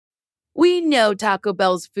We know Taco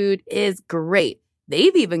Bell's food is great.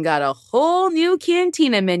 They've even got a whole new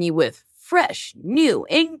Cantina menu with fresh, new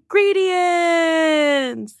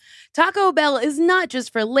ingredients. Taco Bell is not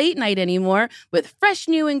just for late night anymore, with fresh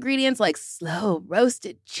new ingredients like slow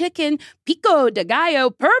roasted chicken, pico de gallo,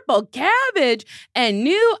 purple cabbage, and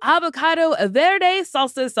new avocado verde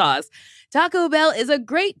salsa sauce. Taco Bell is a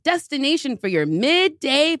great destination for your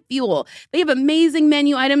midday fuel. They have amazing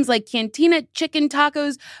menu items like Cantina chicken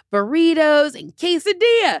tacos, burritos, and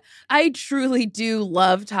quesadilla. I truly do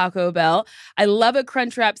love Taco Bell. I love a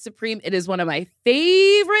Crunchwrap Supreme. It is one of my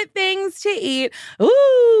favorite things to eat.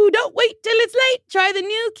 Ooh, don't wait till it's late. Try the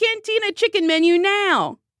new Cantina chicken menu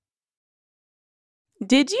now.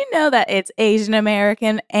 Did you know that it's Asian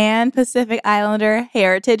American and Pacific Islander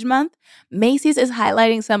Heritage Month? Macy's is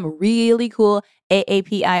highlighting some really cool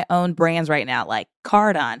AAPI-owned brands right now, like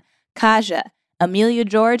Cardon, Kaja, Amelia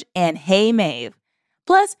George, and Hey Mave.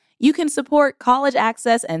 Plus, you can support college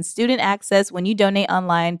access and student access when you donate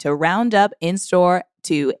online to Roundup in-store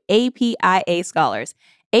to APIA Scholars.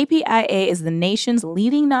 APIA is the nation's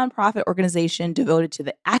leading nonprofit organization devoted to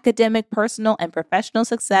the academic, personal, and professional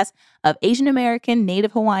success of Asian American,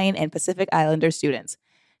 Native Hawaiian, and Pacific Islander students.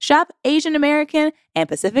 Shop Asian American and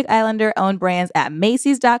Pacific Islander owned brands at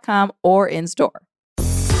Macy's.com or in store.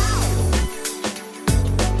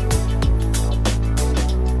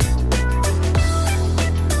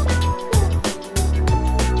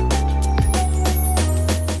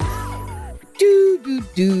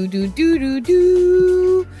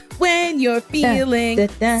 Do. When you're feeling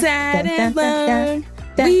sad and alone,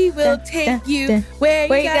 we will take you where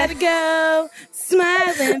you gotta go.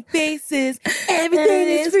 Smiling faces, everything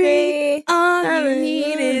is free. All you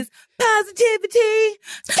need is positivity.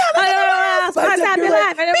 Spice up your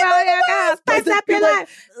life. Spice up your life.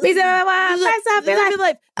 Spice up your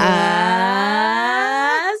life.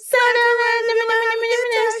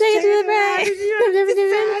 Take it to the break.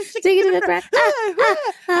 Take it to the break.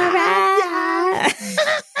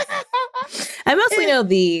 I mostly know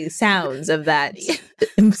the sounds of that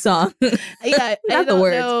song. Yeah, not the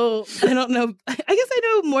words. I don't know. I guess I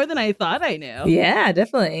know more than I thought I knew. Yeah,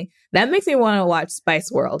 definitely. That makes me want to watch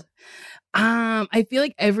Spice World. I feel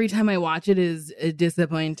like every time I watch it is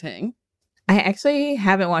disappointing. I actually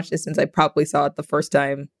haven't watched it since I probably saw it the first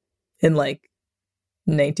time in like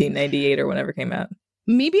 1998 or whenever it came out.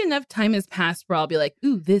 Maybe enough time has passed where I'll be like,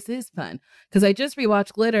 ooh, this is fun. Because I just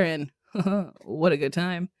rewatched Glitter and what a good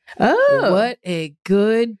time. Oh. What a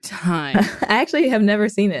good time. I actually have never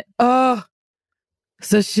seen it. Oh,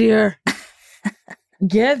 Sashir.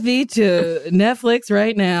 Get thee to Netflix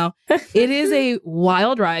right now. It is a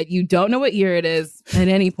wild ride. You don't know what year it is at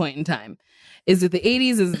any point in time. Is it the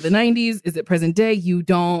 80s? Is it the 90s? Is it present day? You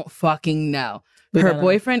don't fucking know. Her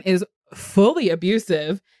boyfriend is fully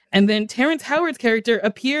abusive. And then Terrence Howard's character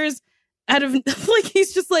appears out of, like,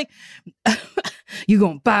 he's just like, you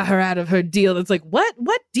gonna buy her out of her deal. It's like, what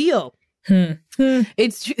deal?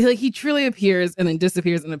 It's like he truly appears and then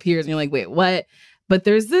disappears and appears. And you're like, wait, what? But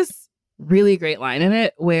there's this really great line in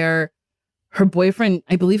it where her boyfriend,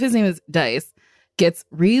 I believe his name is Dice, gets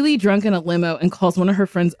really drunk in a limo and calls one of her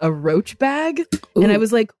friends a roach bag. Ooh. And I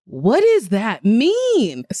was like, what does that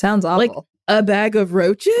mean? It sounds awful. Like a bag of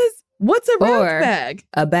roaches? What's a roach bag?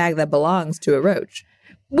 A bag that belongs to a roach.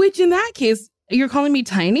 Which in that case, you're calling me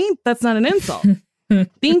tiny? That's not an insult.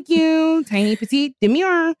 Thank you. Tiny, petite,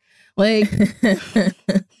 demure. Like,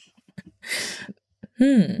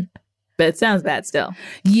 But it sounds bad still.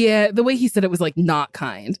 Yeah, the way he said it was like not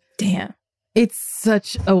kind. Damn. It's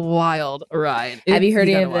such a wild ride. Have you heard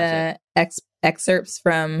any of the excerpts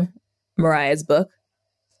from Mariah's book?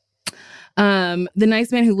 The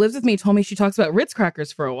nice man who lives with me told me she talks about Ritz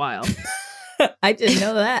crackers for a while. I didn't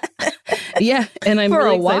know that. Yeah, and I'm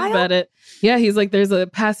really excited about it. Yeah, he's like, there's a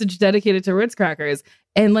passage dedicated to Ritz crackers.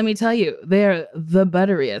 And let me tell you, they're the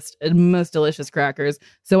butteriest and most delicious crackers.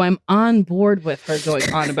 So I'm on board with her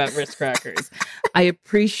going on about Ritz crackers. I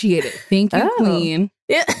appreciate it. Thank you, Queen.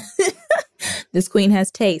 Yeah. This queen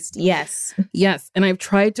has taste. Yes. Yes. And I've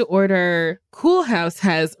tried to order, Cool House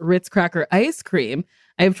has Ritz cracker ice cream.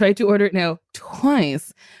 I've tried to order it now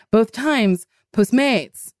twice. Both times,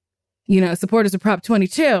 Postmates, supporters of Prop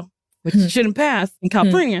 22, which shouldn't pass in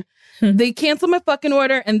California. They canceled my fucking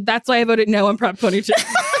order, and that's why I voted no on Prop 22.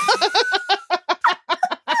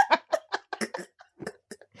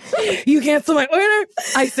 You cancel my order,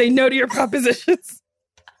 I say no to your propositions.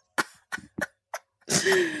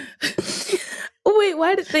 Wait,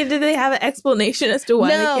 why did they have an explanation as to why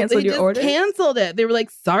they canceled your order? No, they just canceled it. They were like,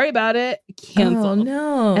 sorry about it, canceled. Oh,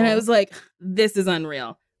 no. And I was like, this is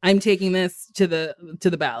unreal. I'm taking this to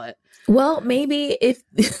the ballot. Well, maybe if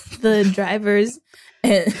the drivers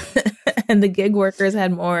and, and the gig workers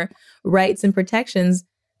had more rights and protections,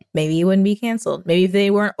 maybe it wouldn't be canceled. Maybe if they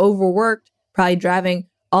weren't overworked, probably driving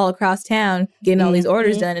all across town, getting all these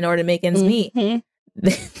orders done in order to make ends meet,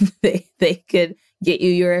 they could get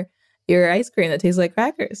you your ice cream that tastes like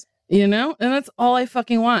crackers. You know? And that's all I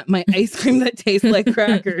fucking want. My ice cream that tastes like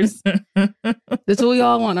crackers. That's what we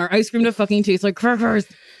all want. Our ice cream to fucking taste like crackers.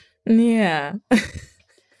 Yeah.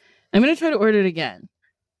 I'm going to try to order it again.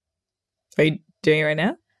 Are you doing it right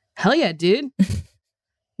now? Hell yeah, dude.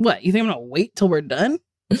 What? You think I'm going to wait till we're done?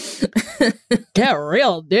 Get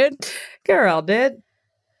real, dude. Girl, dude.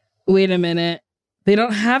 Wait a minute. They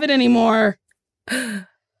don't have it anymore.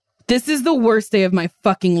 This is the worst day of my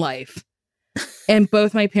fucking life. And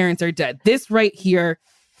both my parents are dead. This right here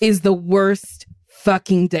is the worst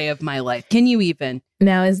fucking day of my life. Can you even?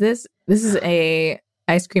 Now, this is a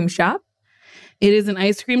ice cream shop? It is an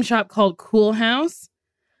ice cream shop called Cool House.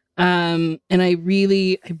 And I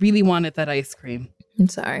really wanted that ice cream. I'm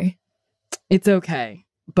sorry. It's okay.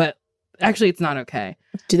 But actually, it's not okay.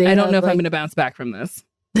 I don't know if I'm going to bounce back from this.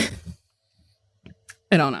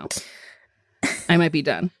 I don't know. I might be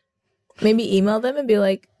done. Maybe email them and be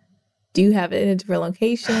like, do you have it in a different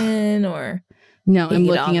location? Or no, I'm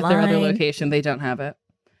looking at their other location. They don't have it.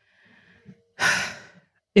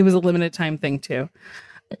 It was a limited time thing too.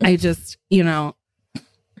 I just,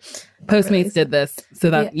 Postmates did this. So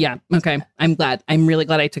that, yeah. Okay. I'm glad. I'm really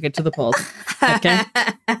glad I took it to the polls. Okay.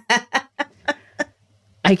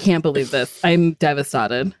 I can't believe this. I'm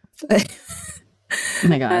devastated. Oh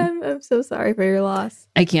my God. I'm so sorry for your loss.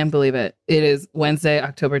 I can't believe it. It is Wednesday,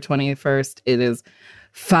 October 21st. It is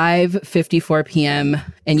 5:54 p.m.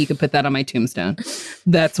 and you can put that on my tombstone.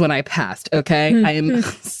 That's when I passed. Okay. I am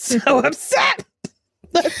so upset.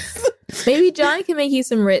 Maybe John can make you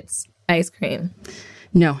some Ritz ice cream.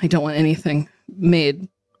 No, I don't want anything made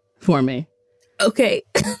for me. Okay.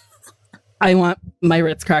 I want my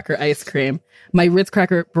Ritz cracker ice cream. My Ritz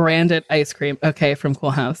cracker branded ice cream. Okay, from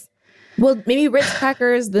Cool House. Well, maybe Ritz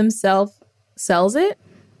crackers themselves sells it?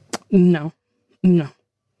 No.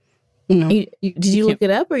 Did you look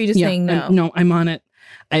it up or are you just saying no? No, I'm on it.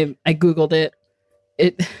 I Googled it.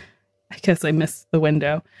 I guess I missed the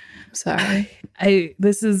window. Sorry.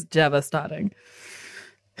 This is devastating.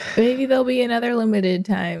 Maybe there'll be another limited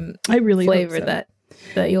time I really flavor hope so.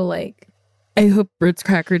 that you'll like. I hope Ritz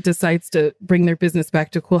Cracker decides to bring their business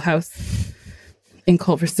back to Cool House in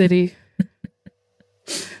Culver City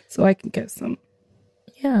so I can get some.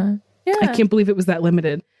 Yeah. I can't believe it was that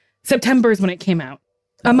limited. September is when it came out.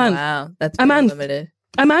 A month. Wow. That's a month. limited.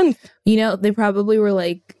 A month. They probably were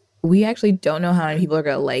like, we actually don't know how many people are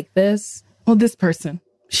going to like this. Well, this person,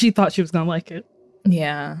 she thought she was going to like it.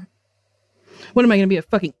 Yeah. What am I going to be, a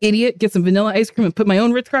fucking idiot? Get some vanilla ice cream and put my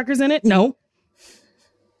own Ritz crackers in it? No.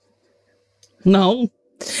 No.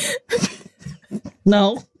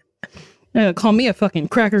 Call me a fucking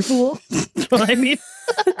cracker fool. That's what I mean.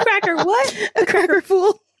 Cracker what? A cracker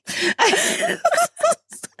fool.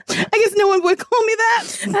 I guess no one would call me that.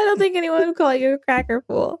 I don't think anyone would call you a cracker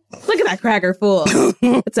fool. Look at that cracker fool.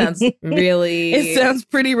 It sounds really... It sounds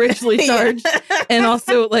pretty racially charged and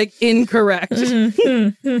also like incorrect.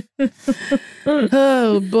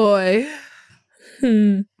 Oh boy.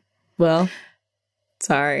 Well,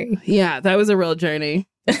 sorry. Yeah, that was a real journey.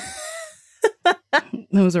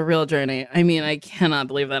 That was a real journey. I mean, I cannot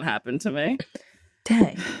believe that happened to me.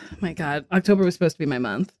 Dang. My God. October was supposed to be my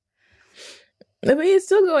month. I mean, it's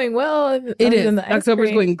still going well. It is. October's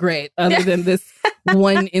going great, other than this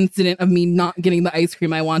one incident of me not getting the ice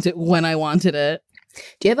cream I wanted when I wanted it.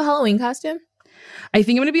 Do you have a Halloween costume? I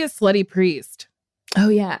think I'm going to be a slutty priest. Oh,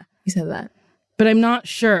 yeah. You said that. But I'm not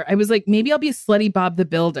sure. I was like, maybe I'll be slutty Bob the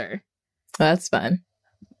Builder. Oh, that's fun.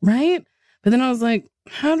 Right? But then I was like,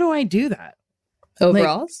 how do I do that?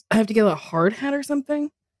 Overalls? Like, I have to get a hard hat or something?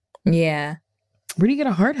 Yeah. Where do you get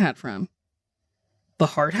a hard hat from? The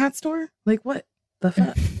hard hat store? Like what the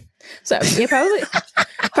fuck? So yeah,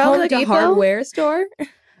 probably like a hardware store.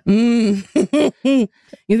 You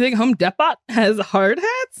think Home Depot has hard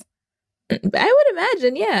hats? I would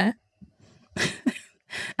imagine, yeah.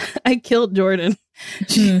 I killed Jordan.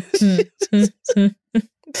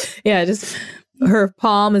 Yeah, just her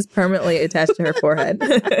palm is permanently attached to her forehead.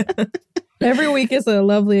 Every week is a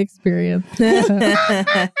lovely experience.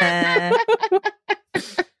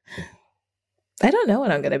 I don't know what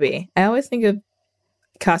I'm going to be. I always think of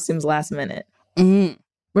costumes last minute. Where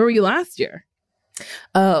were you last year?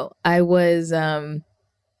 Oh, I was the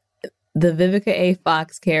Vivica A.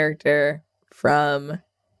 Fox character from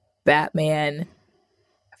Batman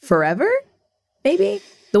Forever, maybe?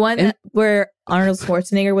 The one where Arnold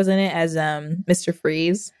Schwarzenegger was in it as Mr.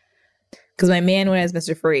 Freeze. Because my man went as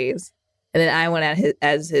Mr. Freeze. And then I went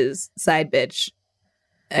as his side bitch.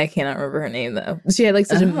 I cannot remember her name, though. She had like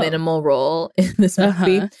such a minimal role in this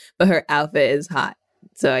movie. But her outfit is hot.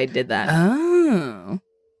 So I did that. Oh.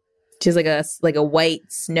 She's like a white,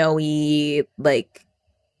 snowy, like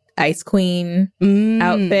ice queen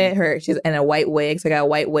outfit. She's in a white wig. So I got a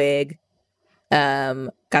white wig.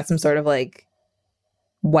 Got some sort of like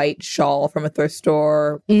white shawl from a thrift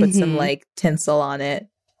store. Put some like tinsel on it.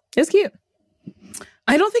 It was cute.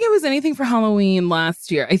 I don't think it was anything for Halloween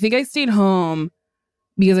last year. I think I stayed home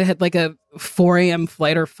because I had like a 4 a.m.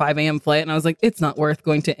 flight or 5 a.m. flight. And I was like, it's not worth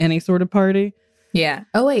going to any sort of party. Yeah.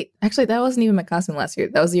 Oh, wait. Actually, that wasn't even my costume last year.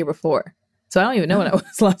 That was the year before. So I don't even know what I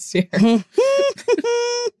was last year.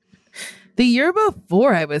 The year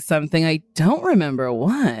before I was something. I don't remember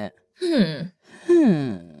what.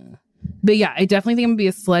 But yeah, I definitely think I'm going to be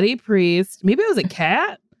a slutty priest. Maybe I was a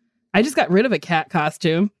cat. I just got rid of a cat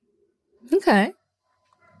costume. Okay.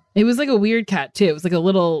 It was like a weird cat too. It was like it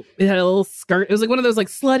had a little skirt. It was like one of those like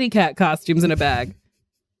slutty cat costumes in a bag.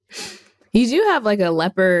 You do have like a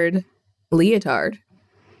leopard leotard,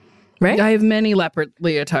 right? I have many leopard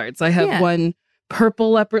leotards. I have one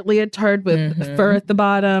purple leopard leotard with fur at the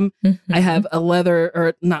bottom. I have a leopard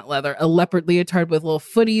leotard with little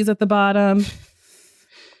footies at the bottom.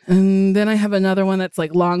 And then I have another one that's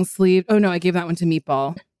like long sleeve. Oh no, I gave that one to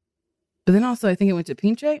Meatball. But then also I think it went to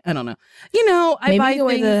Pinche. I don't know. You know, I buy maybe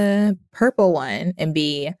wear the purple one and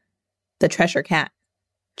be the Cheshire cat.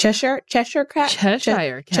 Cheshire cat?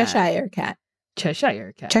 Cheshire cat. Cheshire cat.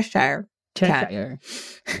 Cheshire cat. Cheshire. Cheshire.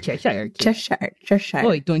 Cheshire. Cheshire.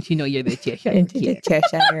 Boy, don't you know you're the Cheshire Into the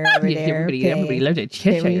Cheshire over there. Everybody loves a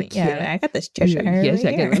Cheshire cat. Yeah, I got this Cheshire. Yes,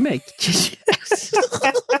 I here. got my Cheshire.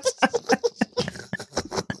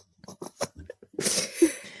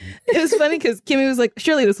 It was funny because Kimmy was like,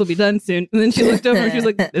 surely this will be done soon. And then she looked over and she was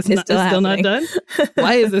like, it's still not done?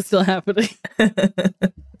 Why is this still happening?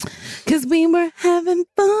 Because we were having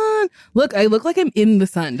fun. Look, I look like I'm in the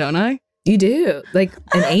sun, don't I? You do. Like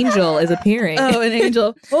an angel is appearing. Oh, an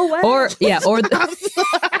angel. Oh, wow.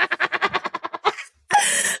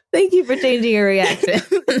 Thank you for changing your reaction.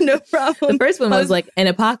 No problem. The first one was like an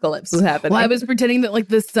apocalypse was happening. Well, I was pretending that like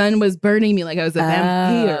the sun was burning me like I was a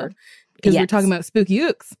vampire. Because we're talking about spooky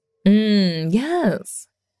ooks. Yes.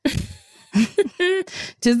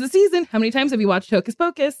 'Tis the season. How many times have you watched Hocus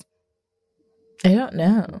Pocus? I don't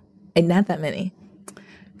know. And not that many.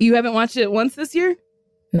 You haven't watched it once this year?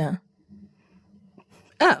 No.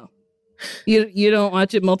 Oh. You don't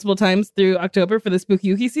watch it multiple times through October for the spooky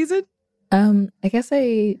ooky season? I guess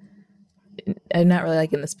I'm not really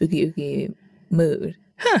like in the spooky ooky mood.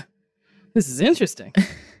 Huh. This is interesting.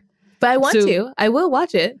 But I want to. I will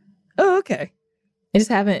watch it. Oh, okay. I just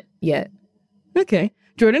haven't yet. Okay.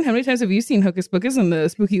 Jordan, how many times have you seen Hocus Pocus in the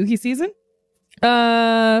spooky ooky season?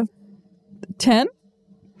 10.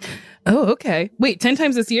 Oh, okay. Wait, 10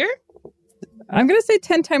 times this year? I'm going to say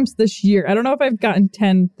 10 times this year. I don't know if I've gotten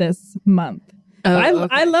 10 this month. Oh,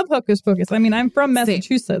 I love Hocus Pocus. I mean, I'm from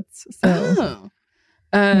Massachusetts. So.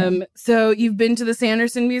 So you've been to the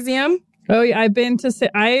Sanderson Museum? Oh, yeah. I've been to... Is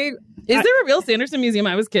there a real Sanderson Museum?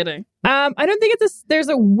 I was kidding. I don't think there's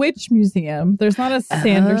a witch museum. There's not a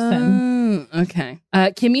Sanderson. Okay.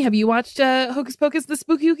 Kimmy, have you watched Hocus Pocus the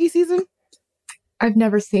spooky ooky season? I've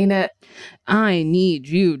never seen it. I need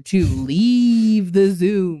you to leave the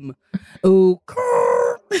Zoom. Oh,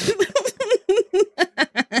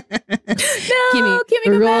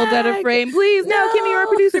 Kimmy, rolled out of frame. Please, no, Kimmy, you're a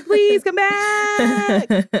producer. Please come back.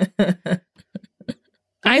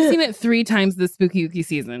 I've seen it 3 times this spooky ooky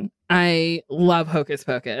season. I love Hocus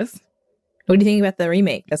Pocus. What do you think about the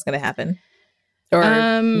remake that's going to happen? Or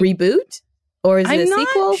reboot? Or is it a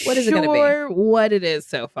sequel? What is it going to be? I'm not sure what it is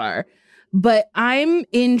so far. But I'm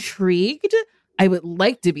intrigued. I would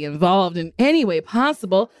like to be involved in any way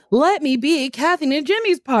possible. Let me be Kathy and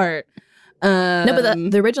Jimmy's part. No,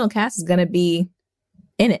 but the original cast is going to be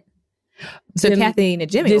in it. So Kathy and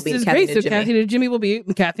Jimmy will be Kathy and Jimmy. So Kathy and Jimmy will be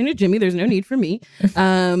Kathy and Jimmy. There's no need for me. Just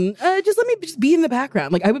let me just be in the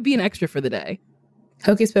background. Like I would be an extra for the day.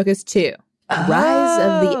 Hocus Pocus 2. Rise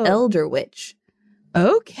of the Elder Witch.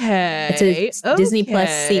 Okay. It's a Disney Plus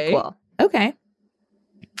sequel. Okay.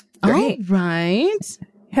 Great. All right.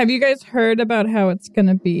 Have you guys heard about how it's going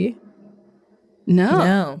to be?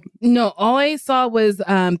 No. All I saw was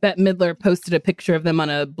Bette Midler posted a picture of them on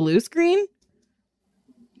a blue screen.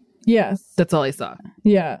 Yes. That's all I saw.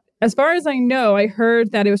 Yeah. As far as I know, I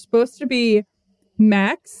heard that it was supposed to be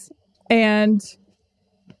Max and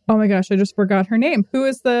oh my gosh, I just forgot her name. Who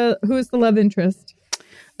is the love interest?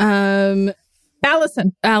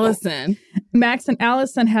 Allison. Max and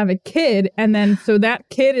Allison have a kid, and then so that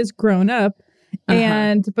kid is grown up,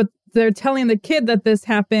 but they're telling the kid that this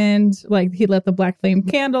happened, like he lit the black flame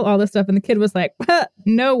candle, all this stuff, and the kid was like,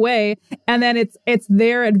 no way. And then it's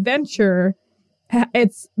their adventure.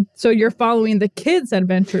 So you're following the kids'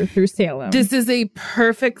 adventure through Salem. This is a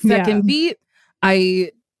perfect second beat.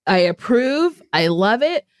 I approve. I love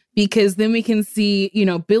it. Because then we can see,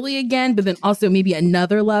 Billy again, but then also maybe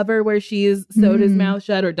another lover where she's sewed his mouth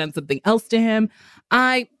shut or done something else to him.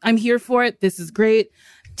 I'm here for it. This is great.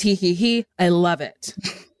 Tee-hee-hee. I love it.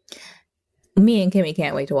 Me and Kimmy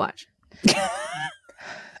can't wait to watch.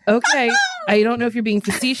 Okay. I don't know if you're being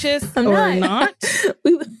facetious or not.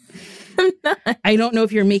 I'm not. I don't know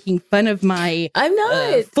if you're making fun of my I'm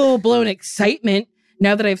not. Full-blown excitement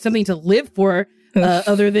now that I have something to live for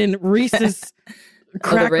other than Reese's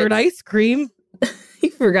crackered ice cream.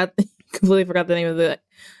 You completely forgot the name of the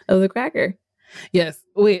cracker. Yes.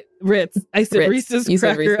 Wait, Ritz. I said Reese's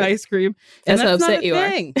cracker ice cream. That's how upset you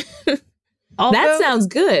are. Although, that sounds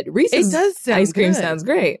good. Reese's ice cream sounds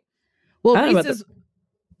great. Well, Reese's.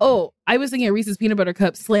 Oh, I was thinking a Reese's peanut butter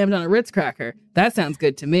cup slammed on a Ritz cracker. That sounds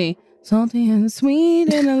good to me. Salty and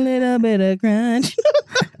sweet and a little bit of crunch.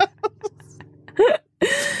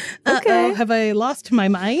 Okay. Have I lost my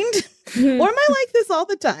mind? Or am I like this all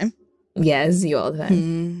the time? Yes, you all the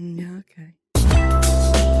time. Okay.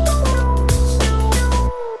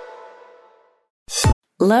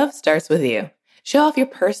 Love starts with you. Show off your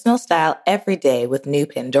personal style every day with new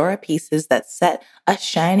Pandora pieces that set a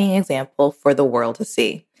shining example for the world to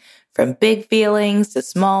see. From big feelings to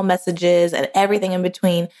small messages and everything in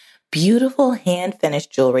between, beautiful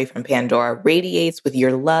hand-finished jewelry from Pandora radiates with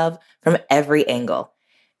your love from every angle.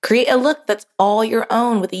 Create a look that's all your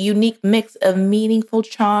own with a unique mix of meaningful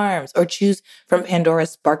charms, or choose from Pandora's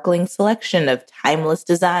sparkling selection of timeless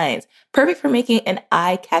designs, perfect for making an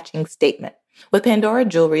eye-catching statement. With Pandora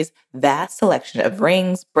Jewelry's vast selection of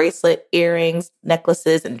rings, bracelet, earrings,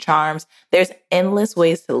 necklaces, and charms, there's endless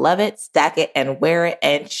ways to love it, stack it, and wear it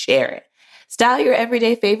and share it. Style your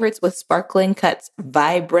everyday favorites with sparkling cuts,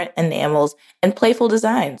 vibrant enamels, and playful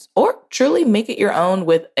designs, or truly make it your own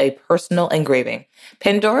with a personal engraving.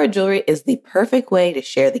 Pandora Jewelry is the perfect way to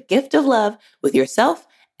share the gift of love with yourself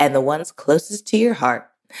and the ones closest to your heart.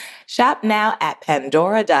 Shop now at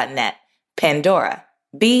pandora.net. Pandora.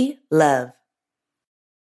 Be love.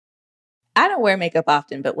 I don't wear makeup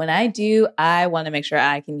often, but when I do, I want to make sure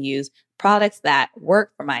I can use products that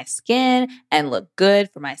work for my skin and look good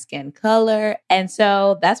for my skin color. And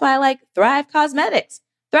so that's why I like Thrive Cosmetics.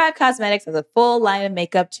 Thrive Cosmetics has a full line of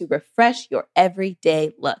makeup to refresh your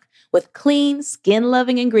everyday look. With clean,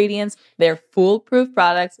 skin-loving ingredients, their foolproof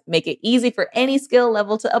products make it easy for any skill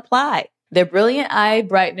level to apply. Their Brilliant Eye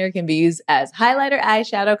Brightener can be used as highlighter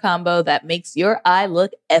eyeshadow combo that makes your eye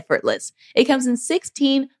look effortless. It comes in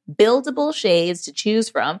 16 buildable shades to choose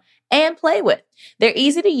from and play with. Their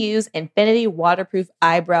easy-to-use Infinity Waterproof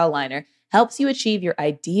Eyebrow Liner helps you achieve your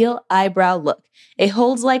ideal eyebrow look. It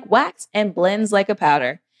holds like wax and blends like a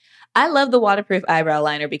powder. I love the waterproof eyebrow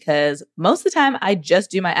liner because most of the time I just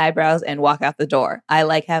do my eyebrows and walk out the door. I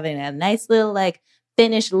like having a nice little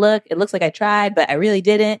finished look. It looks like I tried, but I really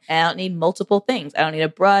didn't. And I don't need multiple things. I don't need a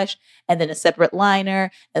brush and then a separate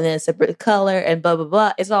liner and then a separate color and blah, blah,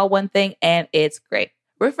 blah. It's all one thing and it's great.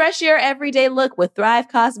 Refresh your everyday look with Thrive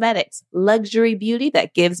Cosmetics, luxury beauty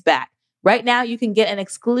that gives back. Right now, you can get an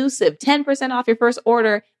exclusive 10% off your first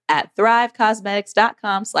order at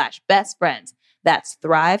thrivecosmetics.com/bestfriends. That's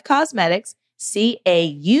Thrive Cosmetics,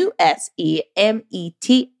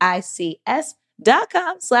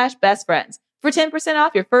 CAUSEMETICS.com/bestfriends for 10%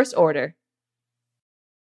 off your first order.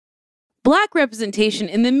 Black representation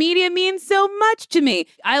in the media means so much to me.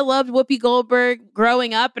 I loved Whoopi Goldberg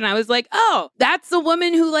growing up, and I was like, oh, that's a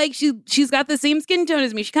woman who she's got the same skin tone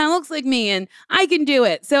as me. She kind of looks like me, and I can do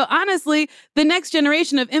it. So honestly, the next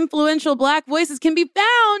generation of influential Black voices can be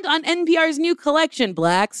found on NPR's new collection,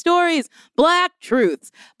 Black Stories, Black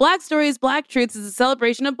Truths. Black Stories, Black Truths is a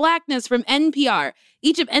celebration of Blackness from NPR.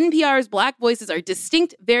 Each of NPR's Black voices are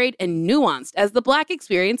distinct, varied, and nuanced as the Black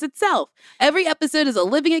experience itself. Every episode is a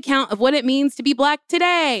living account of what it means to be Black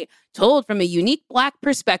today, told from a unique Black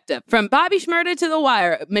perspective. From Bobby Shmurda to The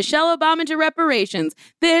Wire, Michelle Obama to reparations,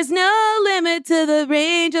 there's no limit to the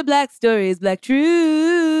range of Black stories, Black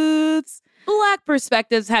truths. Black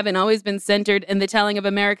perspectives haven't always been centered in the telling of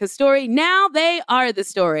America's story. Now they are the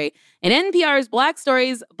story. In NPR's Black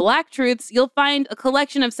Stories, Black Truths, you'll find a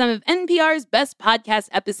collection of some of NPR's best podcast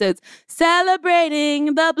episodes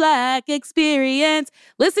celebrating the Black experience.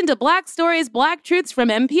 Listen to Black Stories, Black Truths from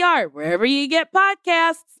NPR, wherever you get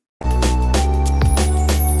podcasts.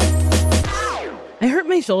 I hurt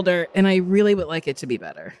my shoulder, and I really would like it to be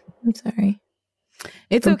better. I'm sorry.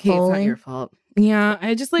 It's From okay. It's not polling? your fault. Yeah,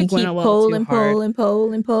 I just like You went keep a little too hard.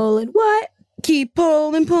 polling. What? Keep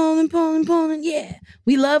polling. Yeah,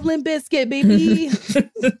 we love Limp Bizkit, baby.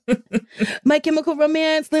 My Chemical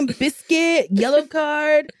Romance, Limp Bizkit, Yellow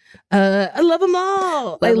Card. I love them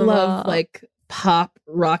all. I love like pop,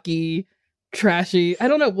 rocky, trashy. I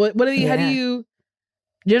don't know what do you? How do you?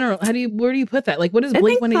 Where do you put that? Like, what is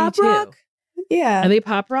Blink 182? Yeah. Are they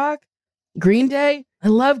pop rock? Green Day? I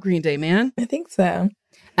love Green Day, man. I think so.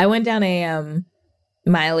 I went down a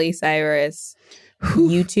Miley Cyrus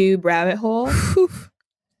YouTube rabbit hole,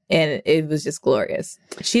 and it was just glorious.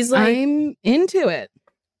 She's like, I'm into it.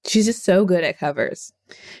 She's just so good at covers.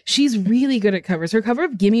 She's really good at covers. Her cover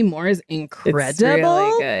of Gimme More is incredible. It's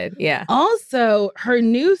really good. Yeah. Also, her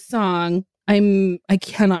new song, I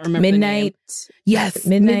cannot remember the name. Midnight. Yes.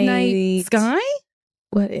 Midnight Sky?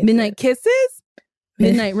 What is Midnight Kisses?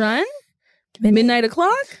 Midnight Run? Midnight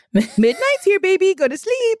O'Clock? Midnight's here, baby. Go to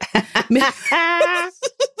sleep. I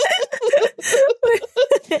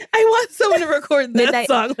want someone to record that Midnight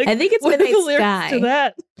song. Like, I think it's what are the Midnight lyrics Sky. to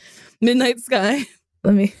that? Midnight Sky.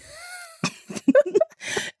 Let me.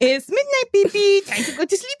 It's midnight, baby. Time to go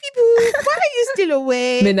to sleepy boo. Why are you still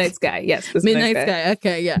awake? Midnight Sky. Yes. It's Midnight Sky.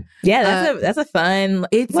 Okay, yeah. Yeah, that's a fun.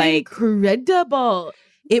 It's like incredible.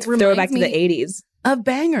 It throw reminds it back to me the 80s. of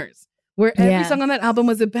bangers, where every song on that album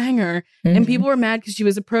was a banger, and people were mad because she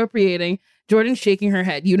was appropriating. Jordan's shaking her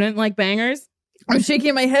head. You didn't like bangers? I'm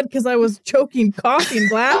shaking my head because I was choking, coughing,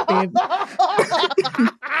 laughing.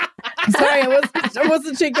 Sorry, I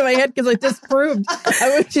wasn't shaking my head because I disproved.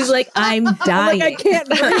 She's like, I'm dying. I can't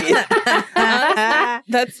breathe.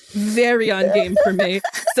 That's very on game for me.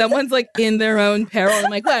 Someone's like in their own peril. I'm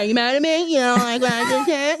like, why are you mad at me? You know, like,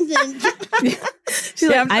 she's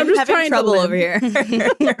like, I'm just having trouble over here. Are you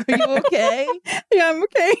okay? Yeah, I'm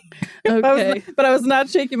okay. Okay. But I was not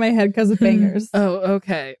shaking my head because of bangers. Oh,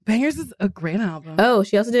 okay. Bangers is a great album. Oh,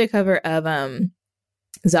 she also did a cover of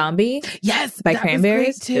Zombie. Yes, by that Cranberries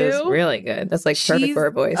was great, too. It was really good. That's like perfect for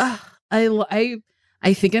her voice.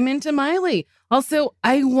 I think I'm into Miley. Also,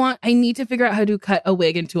 I need to figure out how to cut a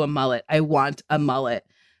wig into a mullet. I want a mullet.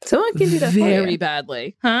 Someone can do that for you. Very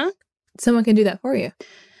badly. Huh? Someone can do that for you.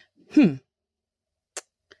 Yeah,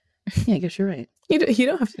 I guess you're right. You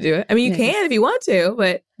don't have to do it. I mean, you can if you want to,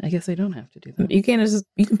 but I guess I don't have to do that. you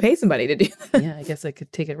can pay somebody to do that. Yeah, I guess I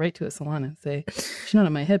could take it right to a salon and say, she's not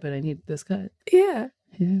on my head, but I need this cut. Yeah.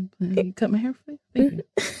 You cut my hair for you? Thank you.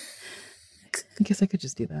 I guess I could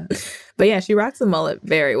just do that. But yeah, she rocks the mullet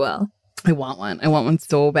very well. I want one. I want one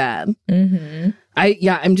so bad. Mm-hmm.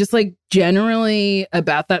 I'm just like generally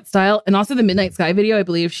about that style. And also the Midnight Sky video, I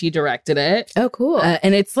believe she directed it. Oh, cool.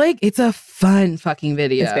 And it's a fun fucking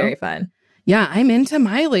video. It's very fun. Yeah, I'm into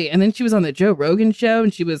Miley. And then she was on the Joe Rogan show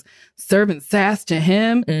and she was serving sass to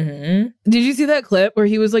him. Mm-hmm. Did you see that clip where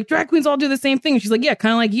he was like, drag queens all do the same thing? And she's like, yeah,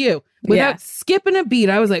 kind of like you. Without skipping a beat.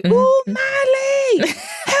 I was like, ooh, Miley!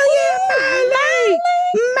 Hell yeah,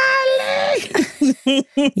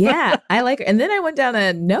 Miley! Yeah, I like her. And then I went down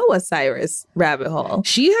a Noah Cyrus rabbit hole.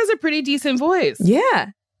 She has a pretty decent voice. Yeah.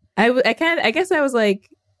 I guess I was like,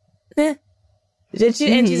 eh. And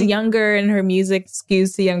she's younger and her music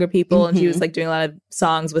skews to younger people. And she was like doing a lot of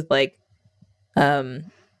songs with like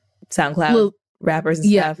SoundCloud rappers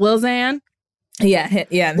and stuff. Lil Xan. Yeah.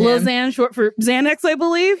 Lil Xan, short for Xanax, I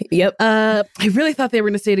believe. Yep. I really thought they were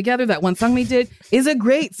going to stay together. That one song they did is a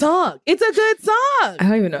great song. It's a good song. I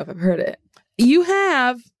don't even know if I've heard it. You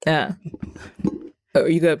have. Yeah. Oh, are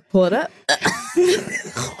you going to pull it up?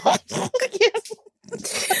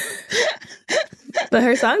 But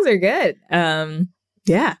her songs are good.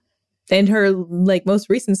 Yeah. And her like most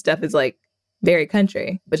recent stuff is like very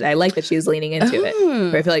country, which I like that she's leaning into it.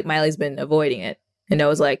 But I feel like Miley's been avoiding it. And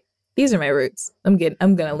Noah's like, these are my roots. I'm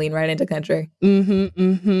gonna lean right into country. And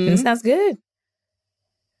it sounds good.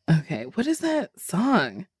 Okay, what is that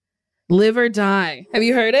song? Live or Die. Have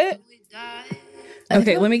you heard it?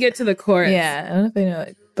 Okay, let me get to the chorus. Yeah, I don't know if I know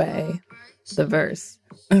it by the verse.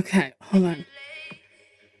 Okay, hold on.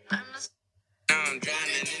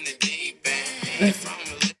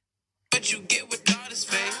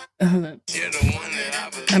 Hold on.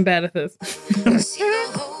 I'm bad at this.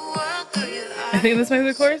 I think this might be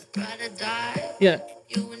the chorus. Yeah.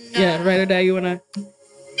 Yeah, ride or die, you wanna.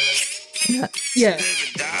 Yeah.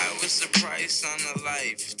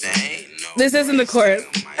 This isn't the chorus.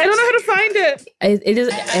 I don't know how to find it.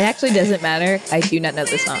 It actually doesn't matter. I do not know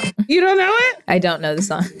the song. You don't know it? I don't know the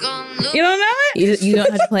song. You don't know it? You don't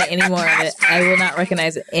have to play any more of it. I will not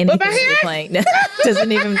recognize anything you're playing. No,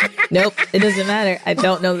 doesn't even. Nope, it doesn't matter. I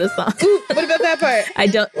don't know the song. Ooh, what about that part? I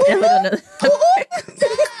don't know.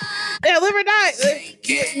 Yeah, live or die.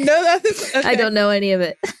 No, that's okay. I don't know any of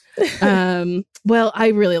it. Well, I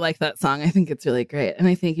really like that song. I think it's really great. And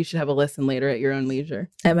I think you should have a listen later at your own leisure.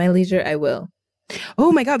 At my leisure, I will.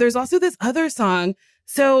 Oh my God, there's also this other song.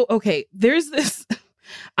 So, okay, there's this.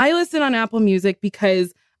 I listen on Apple Music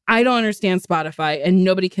because I don't understand Spotify and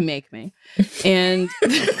nobody can make me. And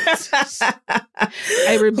please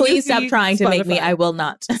stop trying to make me. I will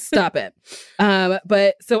not. Stop it.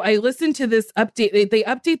 But so I listened to this update. They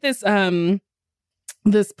update this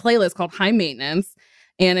this playlist called High Maintenance.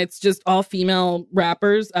 And it's just all female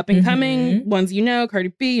rappers, up and coming, ones you know,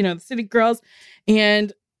 Cardi B, you know, the City Girls.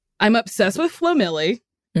 And I'm obsessed with Flo Milli.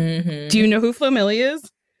 Do you know who Flo Milli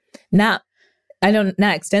is? Not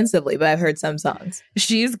extensively, but I've heard some songs.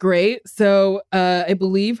 She's great. So I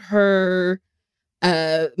believe her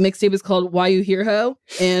mixtape is called Why You Here Ho.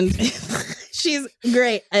 And she's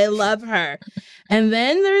great. I love her. And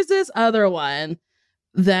then there's this other one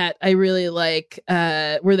that I really like,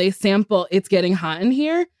 where they sample It's Getting Hot in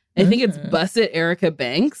Here. I think it's Bust It, Erica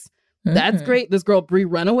Banks. That's great. This girl, Bree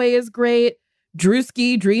Runaway, is great.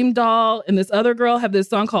 Drewski, Dream Doll, and this other girl have this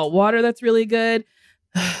song called Water that's really good.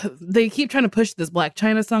 They keep trying to push this Black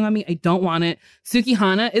China song on me. I don't want it. Suki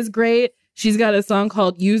Hana is great. She's got a song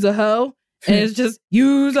called Use a Hoe. And it's just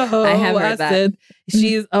use a hoe. I have heard that.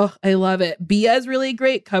 She's, I love it. Bia's really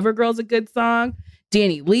great. Covergirl's a good song.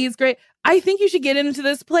 Danny Lee's great. I think you should get into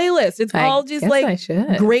this playlist. It's all just like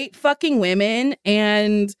great fucking women.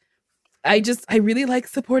 And I really like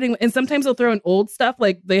supporting. And sometimes they'll throw in old stuff.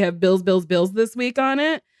 Like they have Bills this week on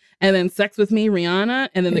it. And then Sex With Me, Rihanna.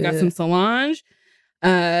 And then they got some Solange.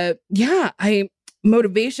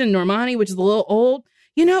 Motivation, Normani, which is a little old.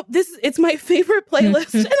 You know, it's my favorite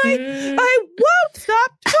playlist. And I won't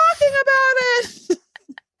stop talking about it.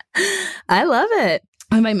 I love it.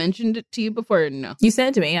 Have I mentioned it to you before? No. You sent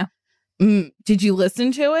it to me, yeah. Did you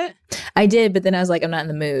listen to it? I did, but then I was like, I'm not in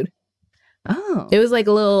the mood. Oh. It was like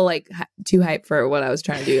a little like too hype for what I was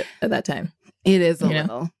trying to do at that time. It is a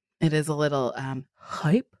little. It is a little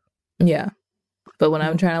hype. Yeah. But when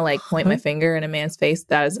I'm trying to like point my finger in a man's face,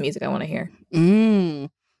 that is the music I want to hear. You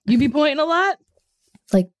be pointing a lot?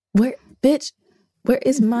 Like, where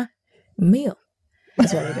is my meal?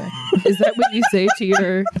 That's what we're doing. Is that what you say to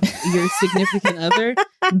your significant other?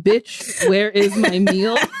 Bitch, where is my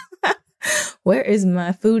meal? Where is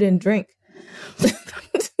my food and drink?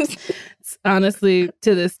 It's honestly,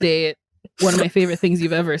 to this day, one of my favorite things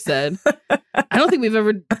you've ever said. I don't think we've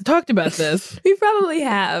ever talked about this. We probably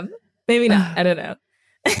have. Maybe not. I don't know.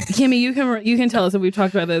 Kimmy, you can tell us if we've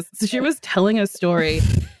talked about this. So she was telling a story,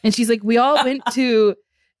 and she's like, we all went we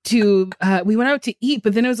went out to eat,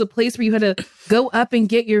 but then it was a place where you had to go up and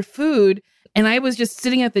get your food. And I was just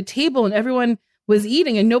sitting at the table and everyone was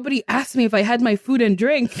eating and nobody asked me if I had my food and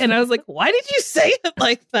drink. And I was like, why did you say it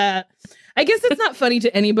like that? I guess it's not funny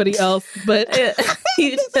to anybody else, but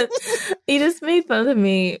you just made fun of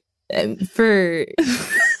me for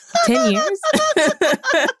 10 years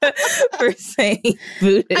for saying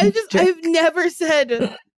food and drink. I've never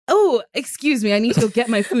said, oh, excuse me, I need to go get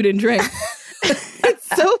my food and drink. It's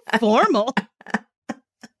so formal. I'm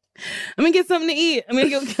gonna get something to eat. I'm gonna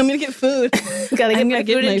get food. Gotta get my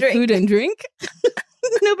food and drink.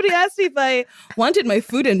 Nobody asked me if I wanted my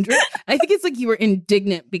food and drink. I think it's like you were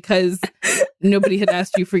indignant because nobody had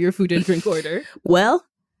asked you for your food and drink order. Well,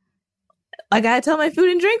 I gotta tell my food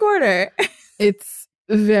and drink order. It's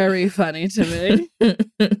very funny to me.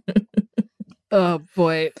 Oh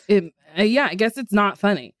boy. I guess it's not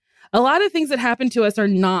funny. A lot of things that happen to us are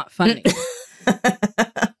not funny.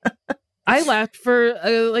 I laughed for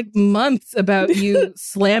like months about you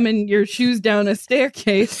slamming your shoes down a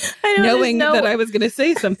staircase, knowing that I was going to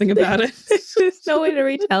say something about it. There's no way to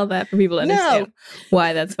retell that for people to understand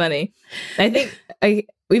why that's funny. I think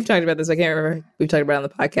we've talked about this. I can't remember if we've talked about it on the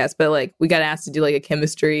podcast, but like we got asked to do like a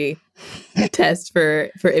chemistry test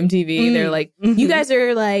for MTV. They're like, you guys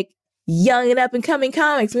are like young and up and coming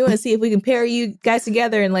comics. We want to see if we can pair you guys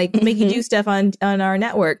together and like make you do stuff on our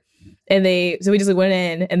network. And so we just like went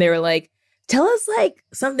in and they were like, tell us like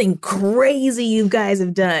something crazy you guys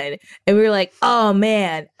have done. And we were like, oh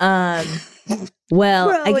man, well,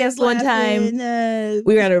 I guess one time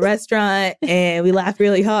we were at a restaurant and we laughed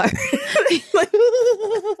really hard. Like, we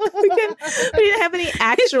didn't have any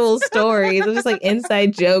actual stories. It was just like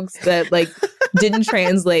inside jokes that like didn't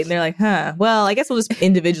translate. And they're like, huh, well, I guess we'll just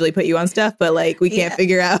individually put you on stuff, but like we can't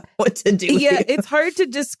figure out what to do. Yeah, with you. it's hard to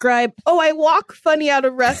describe. Oh, I walk funny out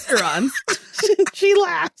of restaurants. She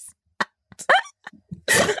laughs.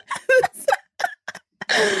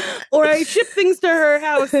 Or I ship things to her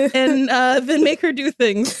house and then make her do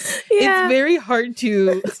things. Yeah. It's very hard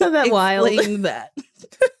to It's not that explain that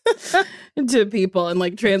to people and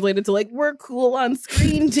like translate it to like, we're cool on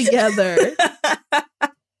screen together.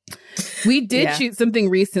 We did shoot something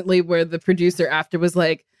recently where the producer after was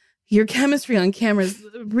like, your chemistry on camera is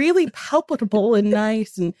really palpable and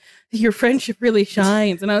nice and your friendship really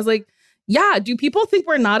shines. And I was like, yeah, do people think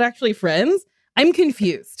we're not actually friends? I'm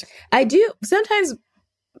confused. I do. Sometimes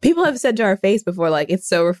people have said to our face before, like, it's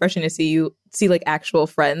so refreshing to see like actual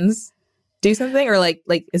friends do something, or like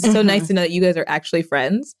it's so nice to know that you guys are actually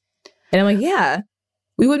friends. And I'm like, yeah,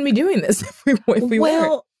 we wouldn't be doing this if we weren't.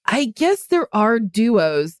 Well, I guess there are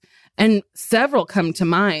duos, and several come to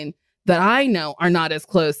mind that I know are not as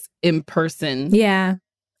close in person. Yeah.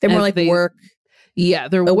 They're more like work. Yeah,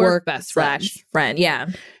 they're work best friends. Friend. Yeah.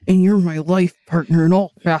 And you're my life partner in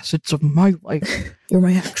all facets of my life. You're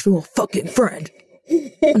my actual fucking friend.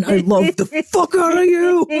 And I love the fuck out of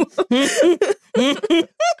you.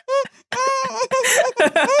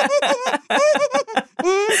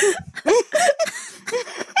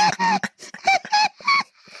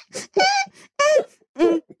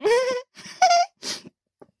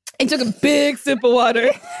 I took a big sip of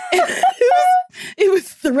water. It was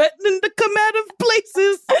threatening to come out of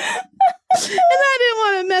places. And I didn't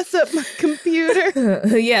want to mess up my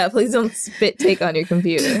computer. Yeah, please don't spit take on your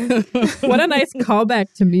computer. What a nice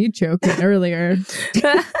callback to me joking earlier.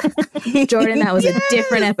 Jordan, that was a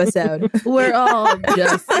different episode. We're all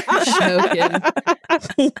just joking.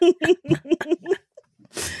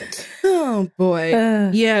 Oh,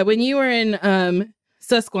 boy. Yeah, when you were in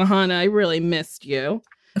Susquehanna, I really missed you.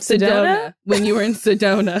 Sedona? When you were in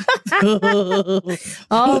Sedona.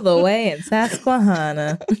 All the way in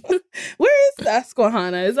Susquehanna. Where is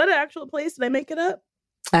Susquehanna? Is that an actual place? Did I make it up?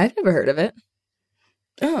 I've never heard of it.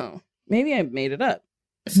 Oh, maybe I made it up.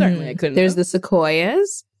 Certainly I couldn't. There's the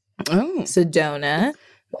Sequoias. Oh. Sedona.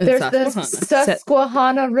 There's the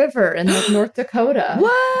Susquehanna River in like North Dakota.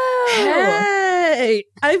 Whoa! Hey,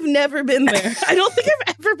 I've never been there. I don't think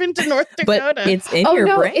I've ever been to North Dakota. But it's in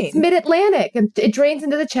your brain. It's mid-Atlantic and it drains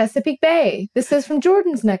into the Chesapeake Bay. This is from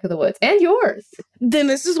Jordan's neck of the woods and yours. Then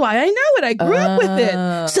this is why I know it. I grew up with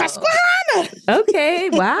it. Susquehanna. Okay,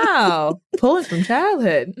 wow. Pulling from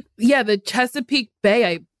childhood. Yeah, the Chesapeake Bay.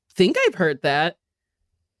 I think I've heard that.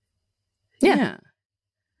 Yeah.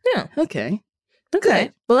 Okay.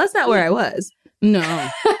 Okay. Well, that's not where I was. No.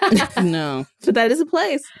 No. But that is a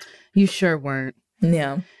place. You sure weren't.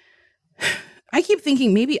 Yeah. I keep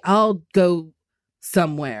thinking maybe I'll go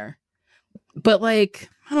somewhere. But like,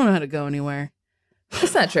 I don't know how to go anywhere.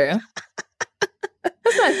 That's not true.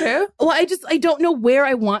 That's not true. Well, I don't know where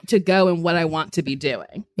I want to go and what I want to be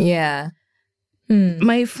doing. Yeah.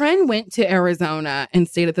 My friend went to Arizona and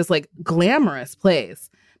stayed at this like glamorous place.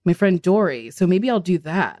 My friend Dory. So maybe I'll do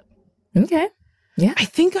that. Okay. Yeah. I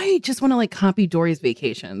think I just want to like copy Dory's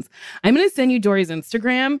vacations. I'm going to send you Dory's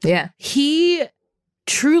Instagram. Yeah. He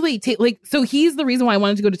truly so he's the reason why I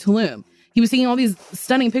wanted to go to Tulum. He was taking all these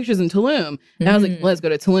stunning pictures in Tulum. And I was like, let's go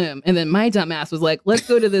to Tulum. And then my dumbass was like, let's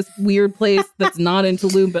go to this weird place that's not in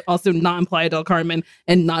Tulum, but also not in Playa del Carmen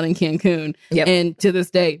and not in Cancun. Yep. And to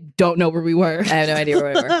this day, don't know where we were. I have no idea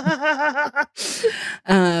where we were.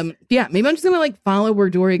 Yeah, maybe I'm just going to like follow where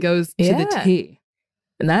Dory goes to the T.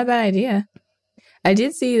 Not a bad idea. I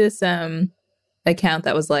did see this account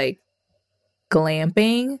that was like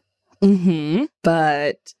glamping. Mm-hmm.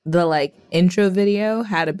 But the like intro video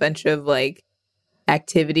had a bunch of like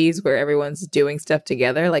activities where everyone's doing stuff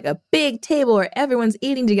together, like a big table where everyone's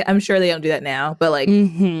eating together. I'm sure they don't do that now, but like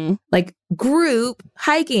like group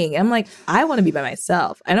hiking. I'm like, I want to be by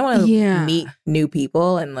myself. I don't want to meet new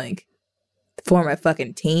people and like form a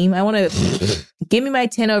fucking team. I want to give me my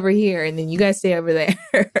tent over here and then you guys stay over there.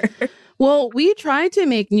 Well, we tried to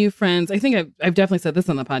make new friends. I think I've definitely said this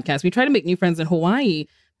on the podcast. We tried to make new friends in Hawaii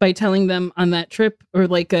by telling them on that trip or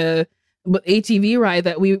like a ATV ride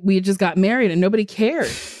that we just got married and nobody cared.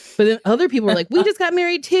 But then other people were like, we just got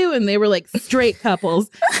married too. And they were like straight couples.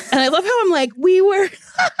 And I love how I'm like, we were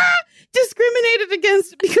discriminated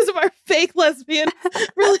against because of our fake lesbian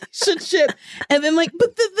relationship. And then like,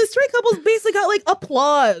 but the straight couples basically got like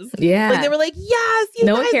applause. Yeah. Like they were like, yes, you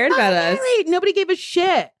no guys one cared about married. us. Nobody gave a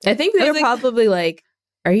shit. I think they were probably like,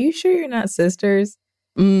 are you sure you're not sisters?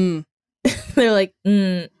 They're like,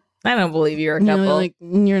 I don't believe you're a couple. No, like,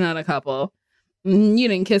 you're not a couple. You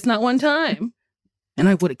didn't kiss not one time. and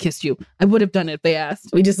I would have kissed you. I would have done it if they asked.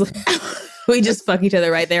 We just fuck each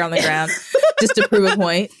other right there on the ground just to prove a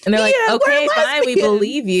point. And they're like, Yeah, okay, we're fine, we lesbians.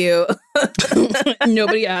 believe you.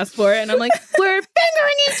 Nobody asked for it. And I'm like, we're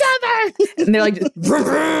fingering each other. And they're like, just, vroom,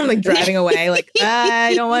 vroom, like driving away. Like,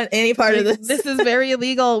 I don't want any part of this. This is very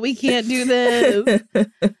illegal. We can't do this.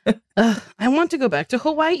 I want to go back to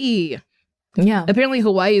Hawaii. Yeah. Apparently,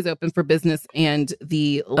 Hawaii is open for business, and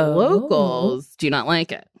the locals do not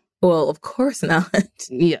like it. Well, of course not.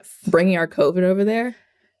 Yes. Bringing our COVID over there.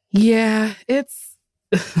 Yeah, it's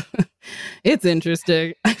it's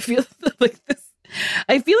interesting. I feel like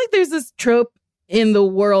there's this trope in the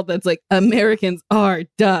world that's like Americans are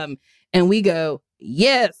dumb, and we go,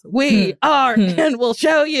 yes, we are, and we'll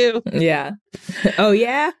show you. Yeah. Oh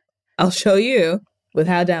yeah, I'll show you with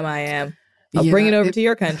how dumb I am. I'll bring it over to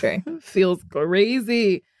your country. Feels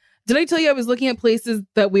crazy. Did I tell you I was looking at places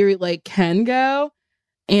that we like can go,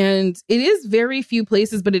 and it is very few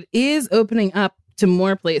places, but it is opening up to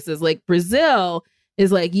more places. Like Brazil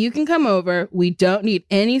is like, you can come over. We don't need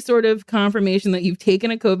any sort of confirmation that you've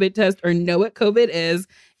taken a COVID test or know what COVID is.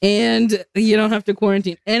 And you don't have to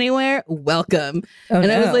quarantine anywhere. Welcome. Oh,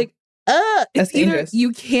 and I was like, that's it's either dangerous.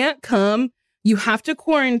 you can't come, you have to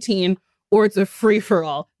quarantine, or it's a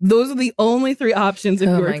free-for-all. Those are the only three options if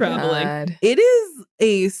you're traveling. God. It is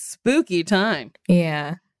a spooky time.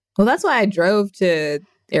 Yeah. Well, that's why I drove to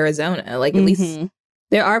Arizona. Like, at least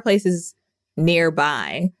there are places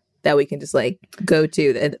nearby that we can just like go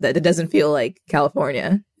to that it doesn't feel like